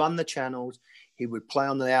would run the channels. He would play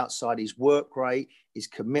on the outside. His work rate, his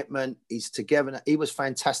commitment, his togetherness. He was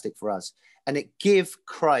fantastic for us. And it gave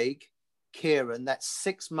Craig, Kieran, that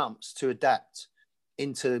 6 months to adapt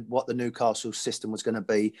into what the Newcastle system was going to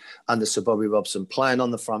be under Sir Bobby Robson, playing on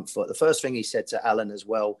the front foot. The first thing he said to Alan as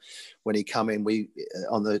well, when he come in,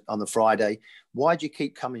 on the Friday, why do you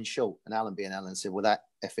keep coming short? And Alan, being Alan, said, well, that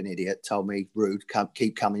effing idiot told me, rude,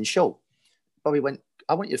 keep coming short. Bobby went,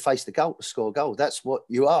 I want you to face the goal, to score goals. That's what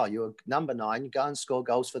you are. You're number 9. You go and score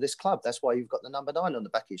goals for this club. That's why you've got the number 9 on the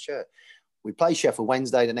back of your shirt. We play Sheffield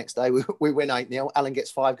Wednesday. The next day, we win 8-0. Alan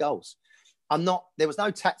gets 5 goals. There was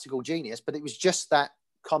no tactical genius, but it was just that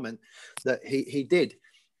comment that he did.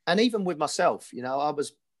 And even with myself, you know, I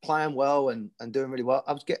was playing well and doing really well.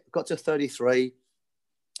 I got to 33,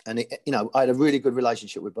 and you know, I had a really good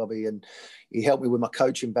relationship with Bobby, and he helped me with my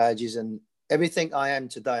coaching badges, and everything I am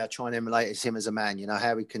today, I try and emulate as him as a man. You know,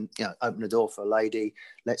 how he can, you know, open the door for a lady,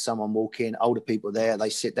 let someone walk in, older people there, they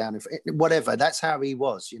sit down, whatever. That's how he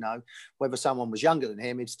was, you know. Whether someone was younger than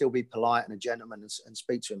him, he'd still be polite and a gentleman and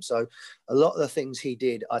speak to him. So a lot of the things he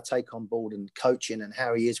did, I take on board, and coaching and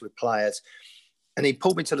how he is with players. And he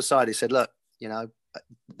pulled me to the side. He said, look, you know,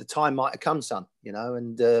 the time might have come, son, you know.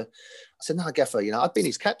 And I said, no, Gaffer, you know, I've been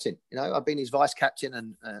his captain, you know, I've been his vice captain.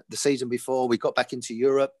 And the season before, we got back into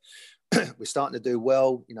Europe. We're starting to do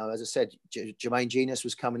well. You know, as I said, Jermaine Genius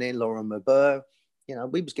was coming in, Laurent Maubert. You know,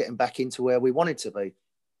 we was getting back into where we wanted to be.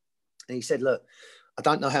 And he said, look, I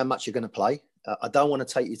don't know how much you're going to play. I don't want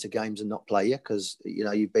to take you to games and not play you, because, you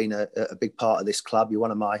know, you've been a big part of this club. You're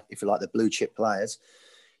one of my, if you like, the blue chip players.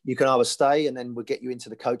 You can either stay and then we'll get you into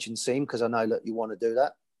the coaching team, because I know that you want to do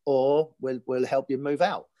that, or we'll help you move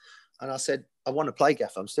out. And I said, I want to play,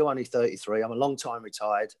 Gaffer. I'm still only 33. I'm a long time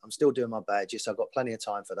retired. I'm still doing my badges, so I've got plenty of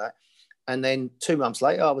time for that. And then 2 months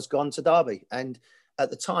later, I was gone to Derby. And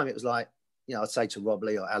at the time, it was like, you know, I'd say to Rob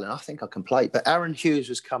Lee or Alan, I think I can play. But Aaron Hughes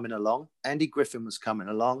was coming along. Couple Griffin was coming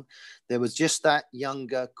along. There was just that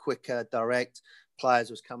younger, quicker, direct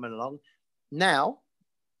players was coming along. Now,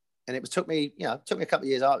 and it took me a couple of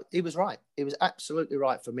years. He was right. It was absolutely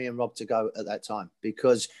right for me and Rob to go at that time,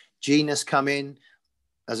 because Genius come in.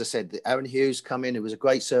 As I said, Aaron Hughes come in. It was a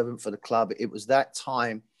great servant for the club. It was that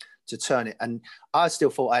time to turn it. And I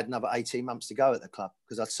still thought I had another 18 months to go at the club,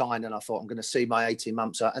 because I signed and I thought I'm going to see my 18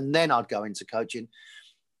 months out and then I'd go into coaching.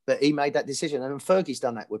 But he made that decision. And Fergie's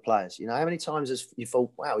done that with players. You know, how many times has you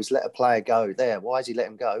thought, wow, he's let a player go there. Why has he let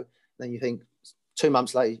him go? Then you think 2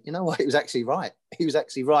 months later, you know what? He was actually right. He was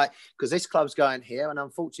actually right, because this club's going here. And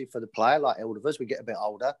unfortunately for the player, like all of us, we get a bit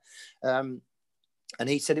older. And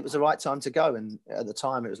he said it was the right time to go. And at the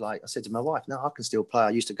time, it was like, I said to my wife, no, I can still play. I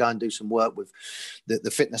used to go and do some work with the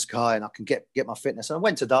fitness guy, and I can get my fitness. And I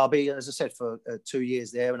went to Derby, as I said, for 2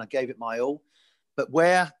 years there, and I gave it my all. But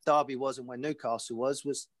where Derby was and where Newcastle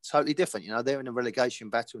was totally different. You know, they're in a relegation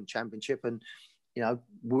battle and championship. And, you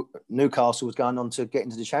know, Newcastle was going on to get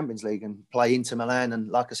into the Champions League and play Inter Milan and,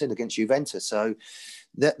 like I said, against Juventus. So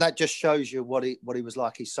that just shows you what he was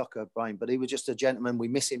like, his soccer brain. But he was just a gentleman. We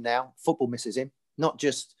miss him now. Football misses him. Not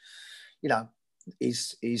just, you know,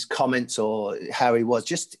 his comments or how he was,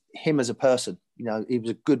 just him as a person. You know, he was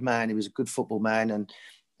a good man. He was a good football man, and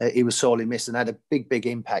he was sorely missed and had a big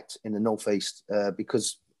impact in the Northeast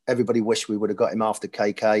because everybody wished we would have got him after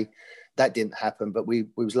KK. That didn't happen, but we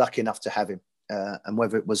was lucky enough to have him. And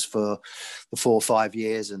whether it was for the 4 or 5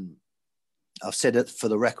 years, and I've said it for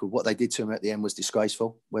the record, what they did to him at the end was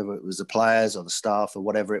disgraceful. Whether it was the players or the staff or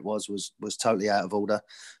whatever it was totally out of order,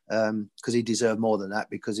 because he deserved more than that,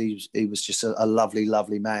 because he was just a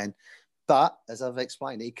lovely man. But as I've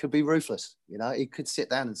explained, he could be ruthless. You know, he could sit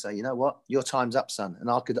down and say, you know what, your time's up, son. And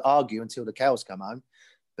I could argue until the cows come home,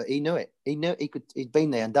 but he knew it. He knew he'd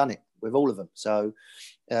been there and done it with all of them. So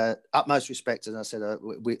utmost respect. As I said,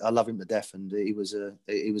 I love him to death, and he was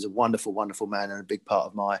a wonderful man and a big part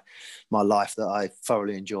of my life that I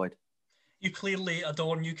thoroughly enjoyed. You clearly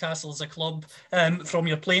adore Newcastle as a club. From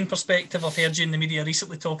your playing perspective, I've heard you in the media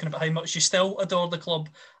recently talking about how much you still adore the club.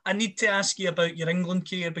 I need to ask you about your England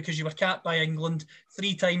career, because you were capped by England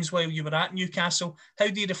 3 times while you were at Newcastle. How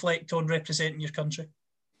do you reflect on representing your country?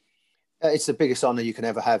 It's the biggest honour you can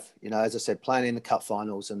ever have. You know, as I said, playing in the cup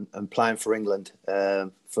finals and playing for England,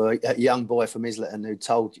 for a young boy from Islington who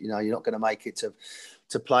told, you know, you're not going to make it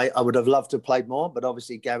to play. I would have loved to have played more, but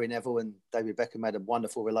obviously Gary Neville and David Beckham had a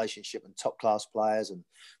wonderful relationship and top class players, and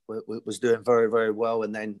was doing very well.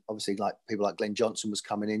 And then obviously like people like Glenn Johnson was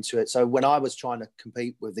coming into it. So when I was trying to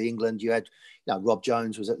compete with the England, you had, you know, Rob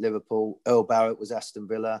Jones was at Liverpool, Earl Barrett was Aston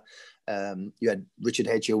Villa. You had Richard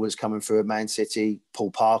Hedgill was coming through at Man City,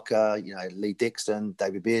 Paul Parker, you know, Lee Dixon,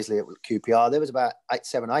 David Beardsley at QPR. There was about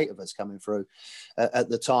 7, 8 of us coming through at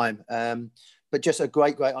the time. But just a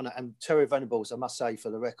great honour. And Terry Venables, I must say, for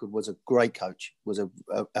the record, was a great coach. Was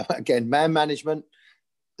again, man management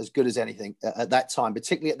as good as anything at that time,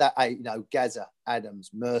 particularly at that age. You know, Gazza, Adams,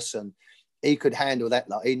 Merson, he could handle that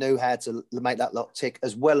lot. He knew how to make that lot tick,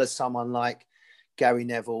 as well as someone like Gary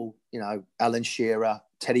Neville, you know, Alan Shearer,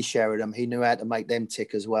 Teddy Sheringham. He knew how to make them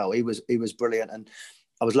tick as well. He was brilliant. And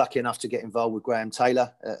I was lucky enough to get involved with Graham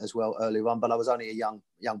Taylor as well earlier on, but I was only a young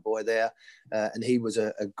boy there, and he was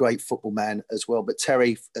a great football man as well. But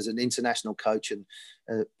Terry, as an international coach and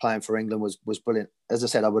playing for England, was brilliant. As I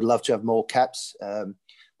said, I would love to have more caps.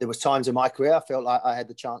 There was times in my career I felt like I had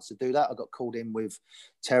the chance to do that. I got called in with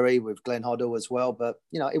Terry, with Glenn Hoddle as well, but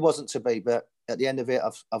you know, it wasn't to be. But at the end of it,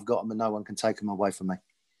 I've got them, and no one can take them away from me.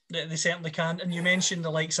 They certainly can. And you mentioned the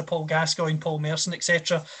likes of Paul Gascoigne, Paul Merson,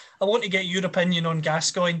 etc. I want to get your opinion on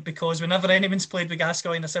Gascoigne, because whenever anyone's played with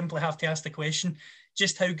Gascoigne, I simply have to ask the question,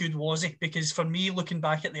 just how good was he? Because for me, looking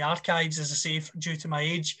back at the archives, as I say, due to my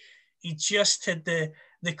age, he just had the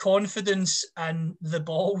confidence and the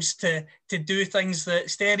balls to do things that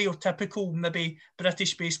stereotypical, maybe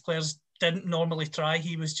British-based players didn't normally try.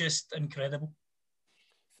 He was just incredible.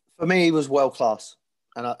 For me, he was world class.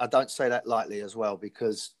 And I don't say that lightly as well,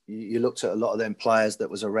 because you looked at a lot of them players that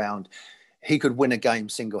was around. He could win a game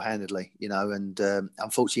single-handedly, you know, and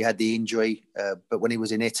unfortunately he had the injury. But when he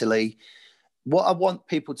was in Italy, what I want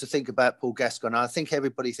people to think about Paul Gascoigne, I think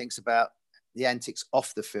everybody thinks about the antics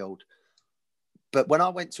off the field. But when I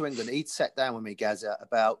went to England, he'd sat down with me, Gazza,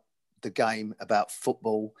 about the game, about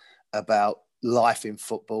football, about life in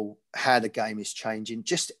football, how the game is changing,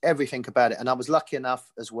 just everything about it. And I was lucky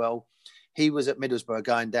enough as well. He was at Middlesbrough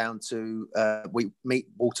going down to we meet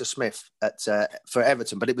Walter Smith for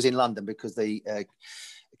Everton, but it was in London because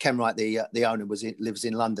Ken Wright, the owner, lives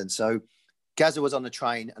in London. So Gazza was on the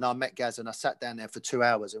train, and I met Gazza, and I sat down there for 2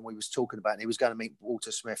 hours, and we was talking about it. And he was going to meet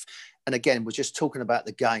Walter Smith, and again, we're just talking about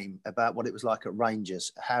the game, about what it was like at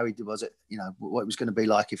Rangers, how he was it, you know, what it was going to be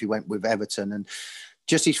like if he went with Everton, and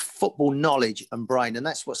just his football knowledge and brain. And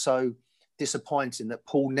that's what's so disappointing, that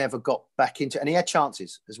Paul never got back into it. And he had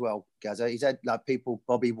chances as well, Gazza. He's had like people,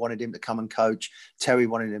 Bobby wanted him to come and coach, Terry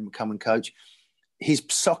wanted him to come and coach. His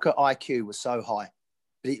soccer IQ was so high,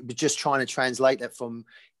 but he was just trying to translate that from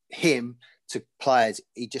him to players.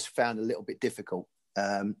 He just found a little bit difficult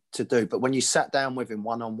to do. But when you sat down with him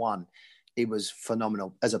one-on-one, he was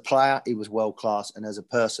phenomenal. As a player, he was world class, and as a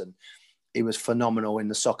person, he was phenomenal in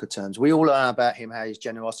the soccer terms. We all learn about him, how his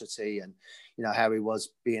generosity and, you know, how he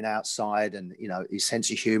was being outside, and, you know, his sense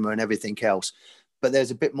of humour and everything else. but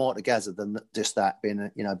there's a bit more to Gazza than just that,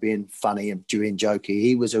 being funny and doing jokey.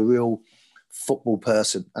 He was a real football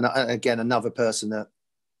person. And again, another person that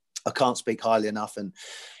I can't speak highly enough. And,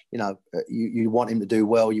 you want him to do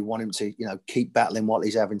well. You want him to, keep battling what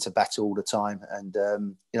he's having to battle all the time.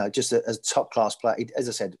 And, just as a top class player, as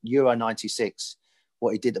I said, Euro 96,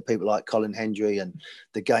 what he did to people like Colin Hendry and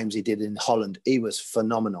the games he did in Holland, he was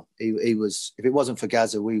phenomenal. He was, if it wasn't for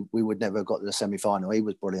Gazza, we would never have got to the semi-final. He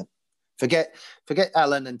was brilliant. Forget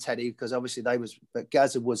Alan and Teddy, because obviously but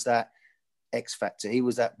Gazza was that X factor. He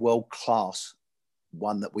was that world class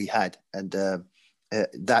one that we had, and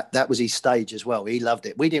that was his stage as well. He loved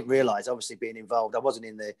it. We didn't realise, obviously, being involved. I wasn't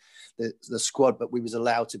in the squad, but we was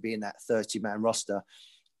allowed to be in that 30-man roster,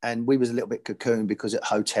 and we was a little bit cocooned because at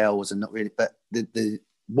hotels and not really. But the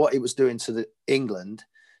what it was doing to England,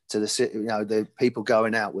 to the city, the people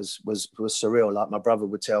going out was surreal. Like my brother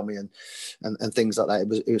would tell me, and things like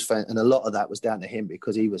that. It was fun, and a lot of that was down to him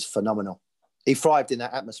because he was phenomenal. He thrived in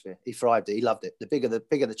that atmosphere. He thrived it. He loved it. The bigger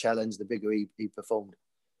the challenge, the bigger he performed.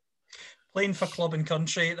 Playing for club and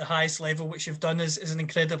country at the highest level, which you've done, is an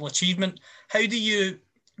incredible achievement. How do you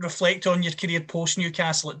reflect on your career post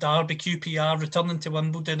Newcastle at Derby, QPR, returning to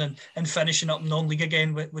Wimbledon and finishing up non-league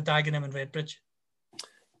again with Dagenham and Redbridge?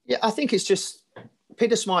 Yeah, I think it's just,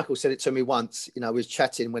 Peter Schmeichel said it to me once, we was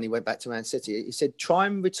chatting when he went back to Man City. He said, try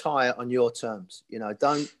and retire on your terms.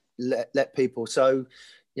 Don't let people. So,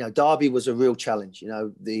 Derby was a real challenge.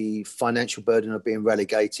 The financial burden of being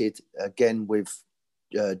relegated, again, with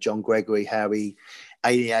John Gregory, how he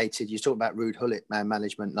alienated. You talk about Ruud Gullit, man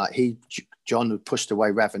management. Like John had pushed away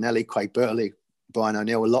Ravanelli, Craig Burley, Brian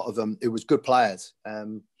O'Neill, a lot of them. It was good players.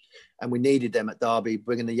 And we needed them at Derby,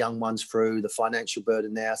 bringing the young ones through, the financial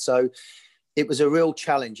burden there. So it was a real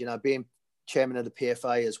challenge, being chairman of the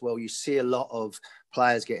PFA as well. You see a lot of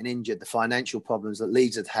players getting injured, the financial problems that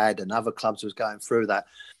Leeds had and other clubs was going through that.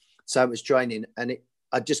 So it was draining. And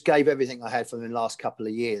I just gave everything I had for the last couple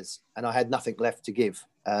of years, and I had nothing left to give.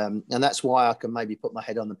 And that's why I can maybe put my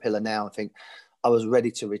head on the pillow now and think I was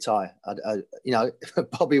ready to retire.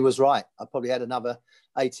 Bobby was right. I probably had another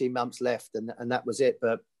 18 months left, and that was it.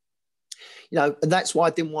 But, and that's why I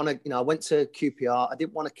didn't want to, I went to QPR. I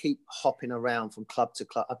didn't want to keep hopping around from club to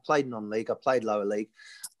club. I played non-league. I played lower league.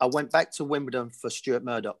 I went back to Wimbledon for Stuart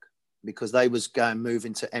Murdoch because they was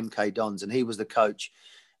moving to MK Dons, and he was the coach.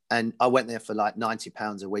 And I went there for like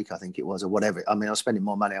 £90 a week, I think it was, or whatever. I mean, I was spending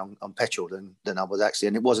more money on petrol than I was actually.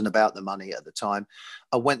 And it wasn't about the money at the time.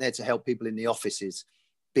 I went there to help people in the offices,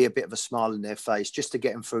 be a bit of a smile in their face, just to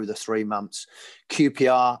get them through the 3 months.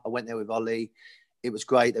 QPR, I went there with Ollie. It was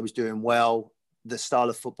great. They was doing well. The style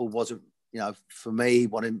of football wasn't, for me,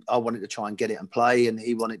 I wanted to try and get it and play. And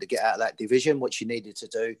he wanted to get out of that division, which he needed to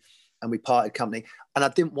do. And we parted company. And I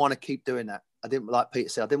didn't want to keep doing that. I didn't, like Peter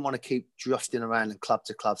said, I didn't want to keep drifting around and club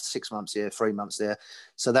to club, 6 months here, 3 months there.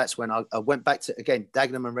 So that's when I went back to, again,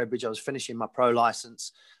 Dagenham and Redbridge. I was finishing my pro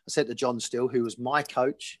license. I said to John Still, who was my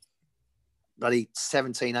coach, bloody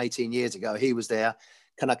 17, 18 years ago, he was there.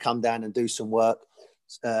 Can I come down and do some work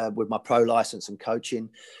with my pro license and coaching?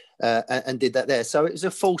 And did that there. So it was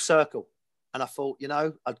a full circle. And I thought,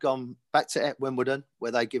 I'd gone back to Wimbledon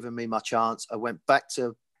where they'd given me my chance. I went back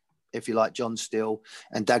to, if you like, John Still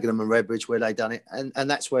and Dagenham and Redbridge where they done it. And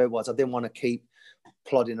that's where it was. I didn't want to keep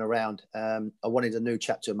plodding around. I wanted a new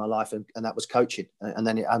chapter in my life, and that was coaching. And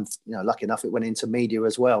then, lucky enough, it went into media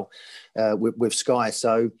as well with Sky.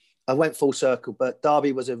 So I went full circle. But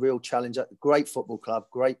Derby was a real challenge. Great football club,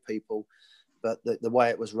 great people. But the way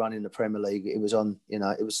it was run in the Premier League, it was on,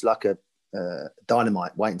 it was like a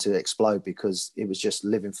dynamite waiting to explode, because it was just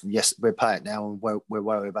living from, yes, we'll pay it now and we'll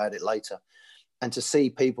worry about it later. And to see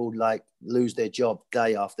people like lose their job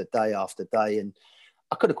day after day after day. And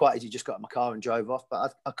I could have quite easily just got in my car and drove off,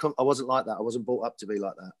 but I wasn't like that. I wasn't brought up to be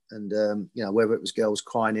like that. And, whether it was girls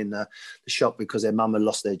crying in the shop because their mum had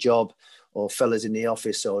lost their job, or fellas in the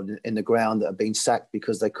office or in the ground that had been sacked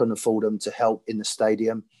because they couldn't afford them to help in the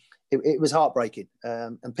stadium. It was heartbreaking.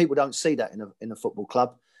 And people don't see that in a football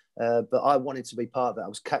club. But I wanted to be part of it. I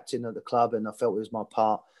was captain of the club, and I felt it was my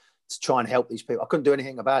part to try and help these people. I couldn't do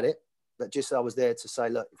anything about it. But just I was there to say,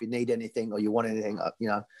 look, if you need anything or you want anything,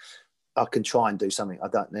 I can try and do something. I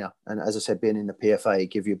don't know. And as I said, being in the PFA,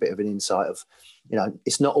 give you a bit of an insight of,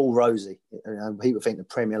 it's not all rosy. People think the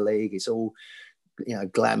Premier League, it's all,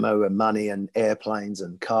 glamour and money and airplanes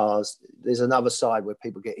and cars. There's another side where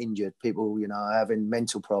people get injured. People, are having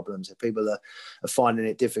mental problems. People are finding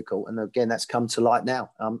it difficult. And again, that's come to light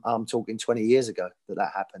now. I'm talking 20 years ago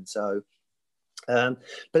that happened. So, but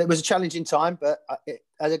it was a challenging time. But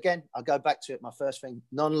again, I go back to it. My first thing,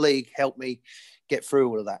 non-league helped me get through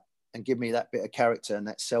all of that. and give me that bit of character and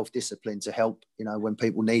that self-discipline to help, you know, when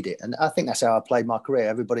people need it. And I think that's how I played my career.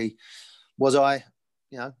 Everybody, was I,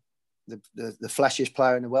 you know, the flashiest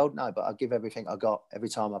player in the world? No, but I give everything I got every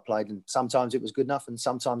time I played. And sometimes it was good enough and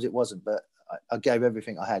sometimes it wasn't, but I gave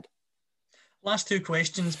everything I had. Last two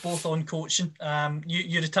questions, both on coaching.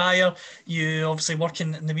 You retire, you obviously work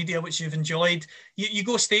in the media, which you've enjoyed. You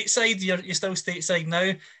go stateside, you're still stateside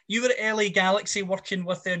now. You were at LA Galaxy working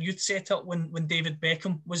with their youth setup when David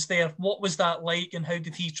Beckham was there. What was that like and how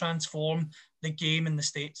did he transform the game in the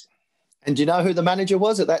States? And do you know who the manager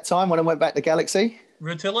was at that time when I went back to Galaxy?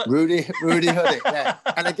 Rudy Hullett. Rudy Hullett, yeah.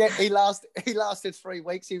 And again, he lasted 3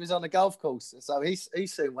 weeks. He was on the golf course. So he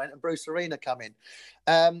soon went and Bruce Arena come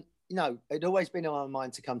in. You know, it'd always been on my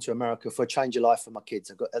mind to come to America for a change of life for my kids.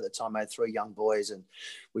 At the time, I had 3 young boys, and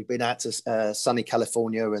we've been out to sunny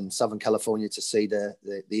California and Southern California to see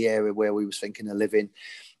the area where we was thinking of living.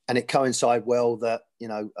 And it coincided well that, you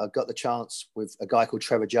know, I got the chance with a guy called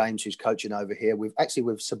Trevor James, who's coaching over here, with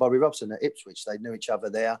Sir Bobby Robson at Ipswich. They knew each other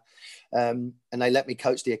there, and they let me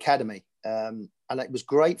coach the academy. And it was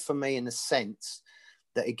great for me in the sense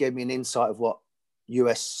that it gave me an insight of what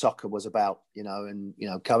US soccer was about, you know, and, you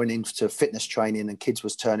know, going into fitness training and kids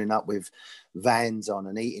was turning up with Vans on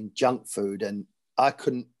and eating junk food. And I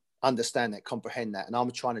couldn't understand that, comprehend that. And I'm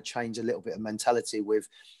trying to change a little bit of mentality with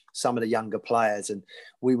some of the younger players. And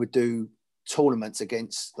we would do tournaments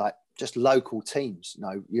against like just local teams. You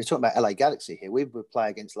know, you're talking about LA Galaxy here. We would play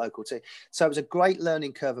against local teams. So it was a great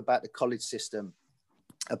learning curve about the college system,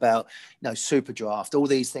 about, you know, super draft, all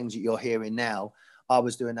these things that you're hearing now. I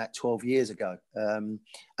was doing that 12 years ago, and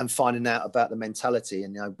finding out about the mentality.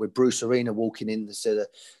 And, you know, with Bruce Arena walking in the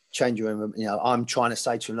changing room, you know, I'm trying to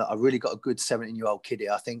say to him, look, I've really got a good 17-year-old kid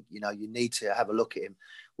here. I think, you know, you need to have a look at him.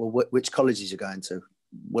 Well, which college is he going to?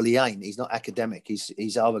 Well, he ain't. He's not academic. He's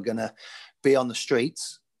either going to be on the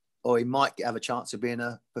streets or he might have a chance of being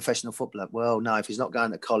a professional footballer. Well, no, if he's not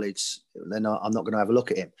going to college, then I'm not going to have a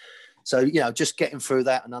look at him. So, you know, just getting through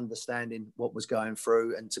that and understanding what was going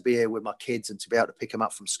through, and to be here with my kids and to be able to pick them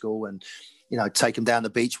up from school and, you know, take them down the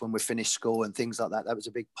beach when we finished school and things like that. That was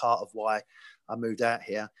a big part of why I moved out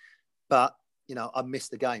here. But, you know, I missed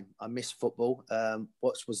the game. I missed football.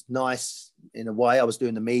 What was nice in a way, I was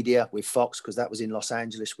doing the media with Fox because that was in Los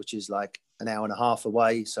Angeles, which is like an hour and a half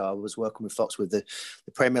away. So I was working with Fox with the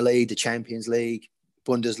Premier League, the Champions League,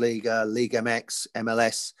 Bundesliga, Liga MX,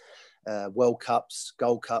 MLS, World Cups,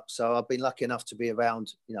 Gold Cups. So I've been lucky enough to be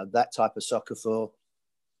around, you know, that type of soccer for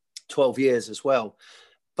 12 years as well.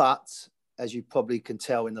 But as you probably can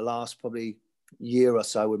tell, in the last probably year or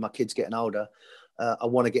so, with my kids getting older, I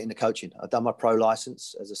want to get into coaching. I've done my pro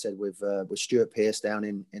license, as I said, with Stuart Pearce down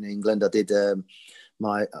in England. I did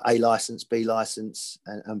my A license, B license,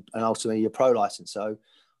 and ultimately your pro license. So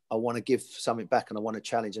I want to give something back and I want to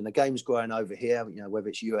challenge. And the game's growing over here, you know, whether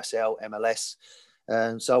it's USL, MLS.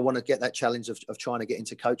 So I want to get that challenge of trying to get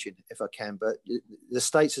into coaching if I can. But the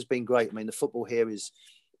States has been great. I mean, the football here is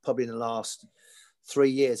probably in the last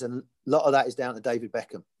 3 years. And a lot of that is down to David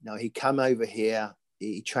Beckham. You know, he came over here.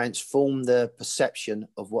 He transformed the perception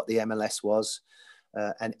of what the MLS was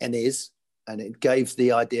and is. And it gave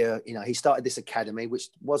the idea, you know, he started this academy, which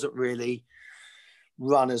wasn't really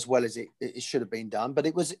run as well as it should have been done. But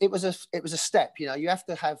it was a step. You know, you have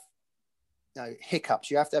to have, you know, hiccups.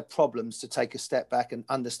 You have to have problems to take a step back and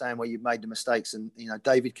understand where you've made the mistakes. And, you know,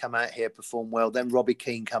 David come out here, performed well. Then Robbie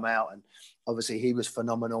Keane come out, and obviously he was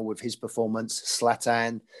phenomenal with his performance.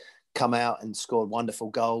 Zlatan come out and scored wonderful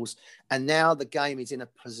goals. And now the game is in a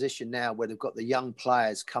position now where they've got the young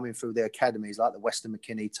players coming through their academies like the Weston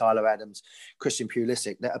McKennie, Tyler Adams, Christian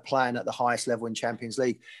Pulisic, that are playing at the highest level in Champions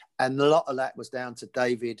League. And a lot of that was down to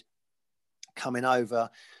David coming over.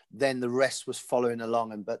 Then the rest was following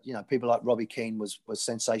along. But, you know, people like Robbie Keane was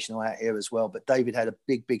sensational out here as well. But David had a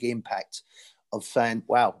big impact of saying,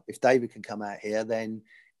 wow, if David can come out here, then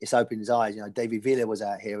it's opened his eyes. You know, David Villa was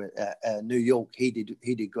out here at New York. He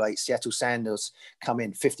did great. Seattle Sounders come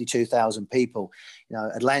in, 52,000 people. You know,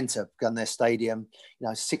 Atlanta gun their stadium, you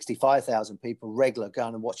know, 65,000 people regular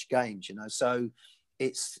going and watch games, you know. So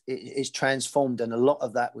it's transformed. And a lot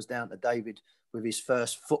of that was down to David with his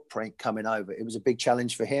first footprint coming over. It was a big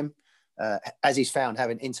challenge for him. As he's found,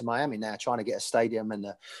 having Inter Miami now, trying to get a stadium and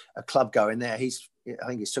a club going there, I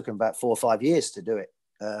think it's took him about 4 or 5 years to do it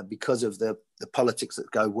because of the politics that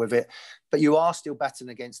go with it. But you are still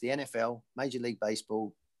battling against the NFL, Major League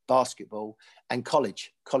Baseball, basketball, and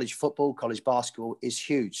college football. College basketball is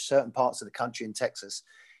huge. Certain parts of the country in Texas,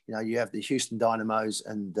 you know, you have the Houston Dynamos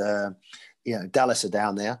and, you know, Dallas are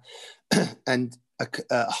down there. And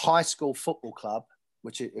a high school football club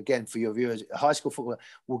which is, again, for your viewers, a high school footballer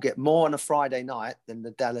will get more on a Friday night than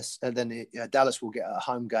Dallas will get at a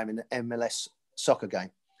home game in the MLS soccer game,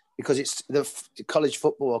 because it's the college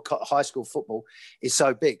football or high school football is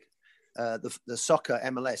so big. The soccer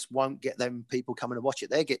MLS won't get them people coming to watch it.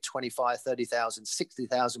 They get 25, 30,000,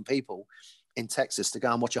 60,000 people in Texas to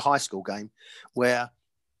go and watch a high school game, where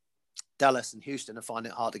Dallas and Houston are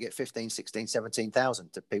finding it hard to get 15, 16,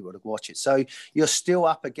 17,000 to people to watch it. So you're still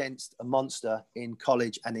up against a monster in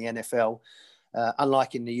college and the NFL,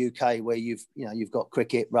 unlike in the UK where you've got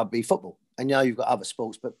cricket, rugby, football, and you've got other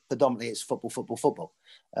sports, but predominantly it's football.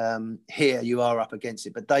 Here you are up against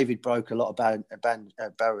it, but David broke a lot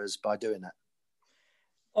of barriers by doing that.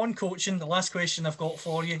 On coaching, the last question I've got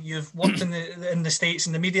for you. You've worked in the States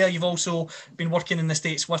in the media. You've also been working in the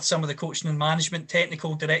States with some of the coaching and management,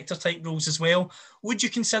 technical director type roles as well. Would you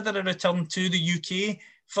consider a return to the UK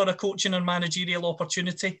for a coaching or managerial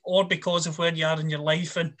opportunity, or because of where you are in your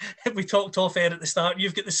life? And we talked off air at the start,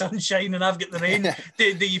 you've got the sunshine and I've got the rain.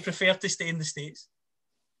 Do you prefer to stay in the States?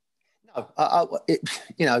 No,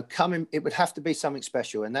 it would have to be something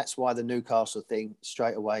special, and that's why the Newcastle thing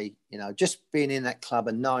straight away. Just being in that club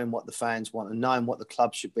and knowing what the fans want and knowing what the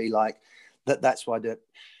club should be like. That's why I do it.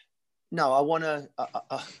 No, I want to.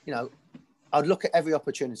 I'd look at every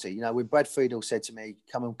opportunity. When Brad Friedel said to me,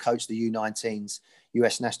 "Come and coach the U19s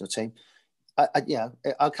US national team," okay,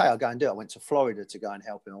 I'll go and do it. I went to Florida to go and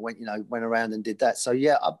help him. I went around and did that. So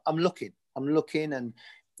yeah, I'm looking, and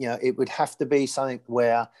it would have to be something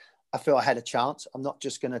where I feel I had a chance. I'm not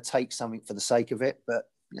just going to take something for the sake of it, but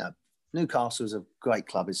Newcastle's a great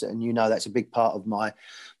club, and that's a big part of my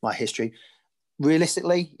history.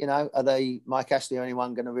 Realistically, are they Mike Ashley or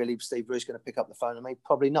anyone going to really, Steve Bruce going to pick up the phone to me?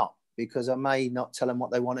 Probably not, because I may not tell them what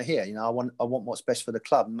they want to hear. I want what's best for the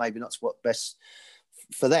club, and maybe not what's best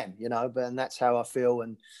for them. And that's how I feel,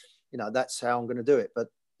 and that's how I'm going to do it. But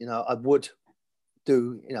I would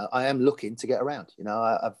do. I am looking to get around.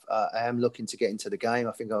 I am looking to get into the game.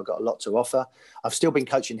 I think I've got a lot to offer. I've still been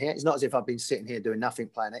coaching here. It's not as if I've been sitting here doing nothing,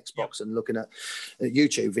 playing Xbox and looking at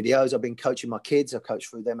YouTube videos. I've been coaching my kids. I've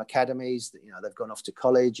coached through them academies. They've gone off to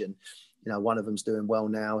college, and one of them's doing well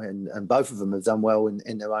now, and both of them have done well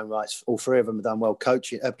in their own rights. All three of them have done well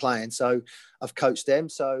playing. So I've coached them.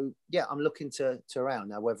 So yeah, I'm looking to around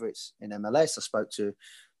now. Whether it's in MLS, I spoke to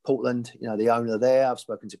Portland, the owner there. I've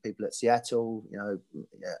spoken to people at Seattle,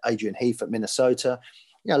 Adrian Heath at Minnesota,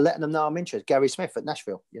 letting them know I'm interested. Gary Smith at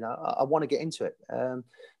Nashville, I want to get into it.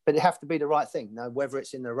 But it have to be the right thing. Whether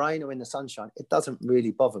it's in the rain or in the sunshine, it doesn't really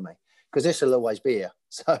bother me, because this will always be here.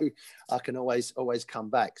 So I can always come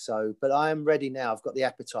back. So, but I am ready now. I've got the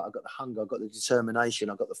appetite, I've got the hunger, I've got the determination,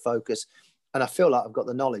 I've got the focus, and I feel like I've got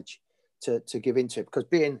the knowledge to give into it, because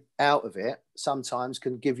being out of it sometimes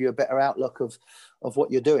can give you a better outlook of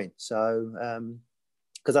what you're doing. So,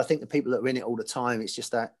 because I think the people that are in it all the time, it's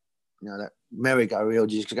just that, that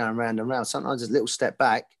merry-go-round, just going round and round. Sometimes a little step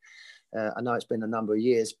back, I know it's been a number of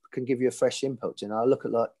years, can give you a fresh input. I look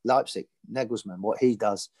at Leipzig, Nagelsmann, what he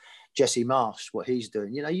does, Jesse Marsch, what he's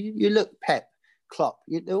doing. You look Pep, Klopp,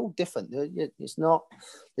 they're all different.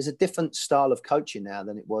 There's a different style of coaching now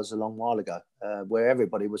than it was a long while ago, where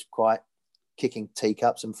everybody was quite kicking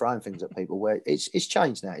teacups and throwing things at people. Where it's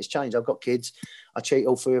changed now. It's changed. I've got kids. I treat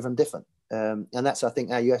all three of them different. And that's, I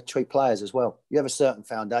think, how you have to treat players as well. You have a certain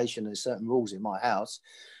foundation and certain rules in my house,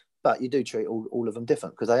 but you do treat all of them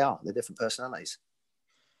different, because they're different personalities.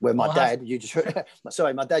 Where my dad used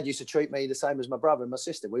to treat me the same as my brother and my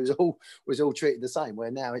sister. We was all treated the same,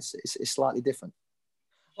 where now it's slightly different.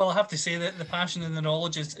 Well, I have to say that the passion and the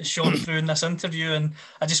knowledge is shown through in this interview, and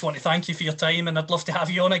I just want to thank you for your time, and I'd love to have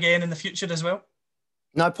you on again in the future as well.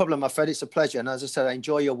 No problem, my friend. It's a pleasure. And as I said, I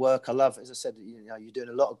enjoy your work. I love, as I said, you're doing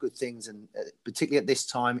a lot of good things. And particularly at this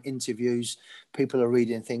time, interviews, people are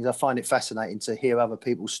reading things. I find it fascinating to hear other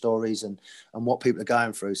people's stories and what people are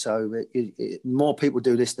going through. So more people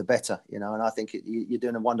do this, the better, and I think you're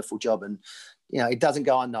doing a wonderful job. And, it doesn't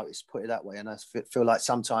go unnoticed, put it that way. And I feel like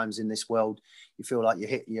sometimes in this world, you feel like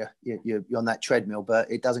you're on that treadmill,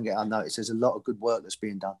 but it doesn't get unnoticed. There's a lot of good work that's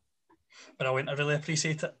being done. Brilliant. I really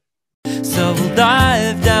appreciate it. So we'll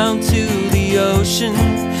dive down to the ocean,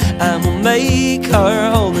 and we'll make our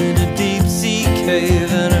home in a deep sea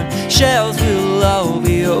cave, and our shells will all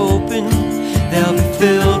be open. They'll be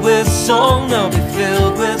filled with song, they'll be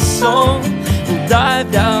filled with song. We'll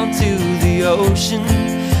dive down to the ocean,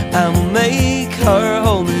 and we'll make our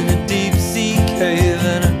home in a deep sea cave,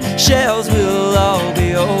 and our shells will all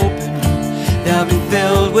be open. They'll be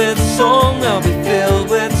filled with song, they'll be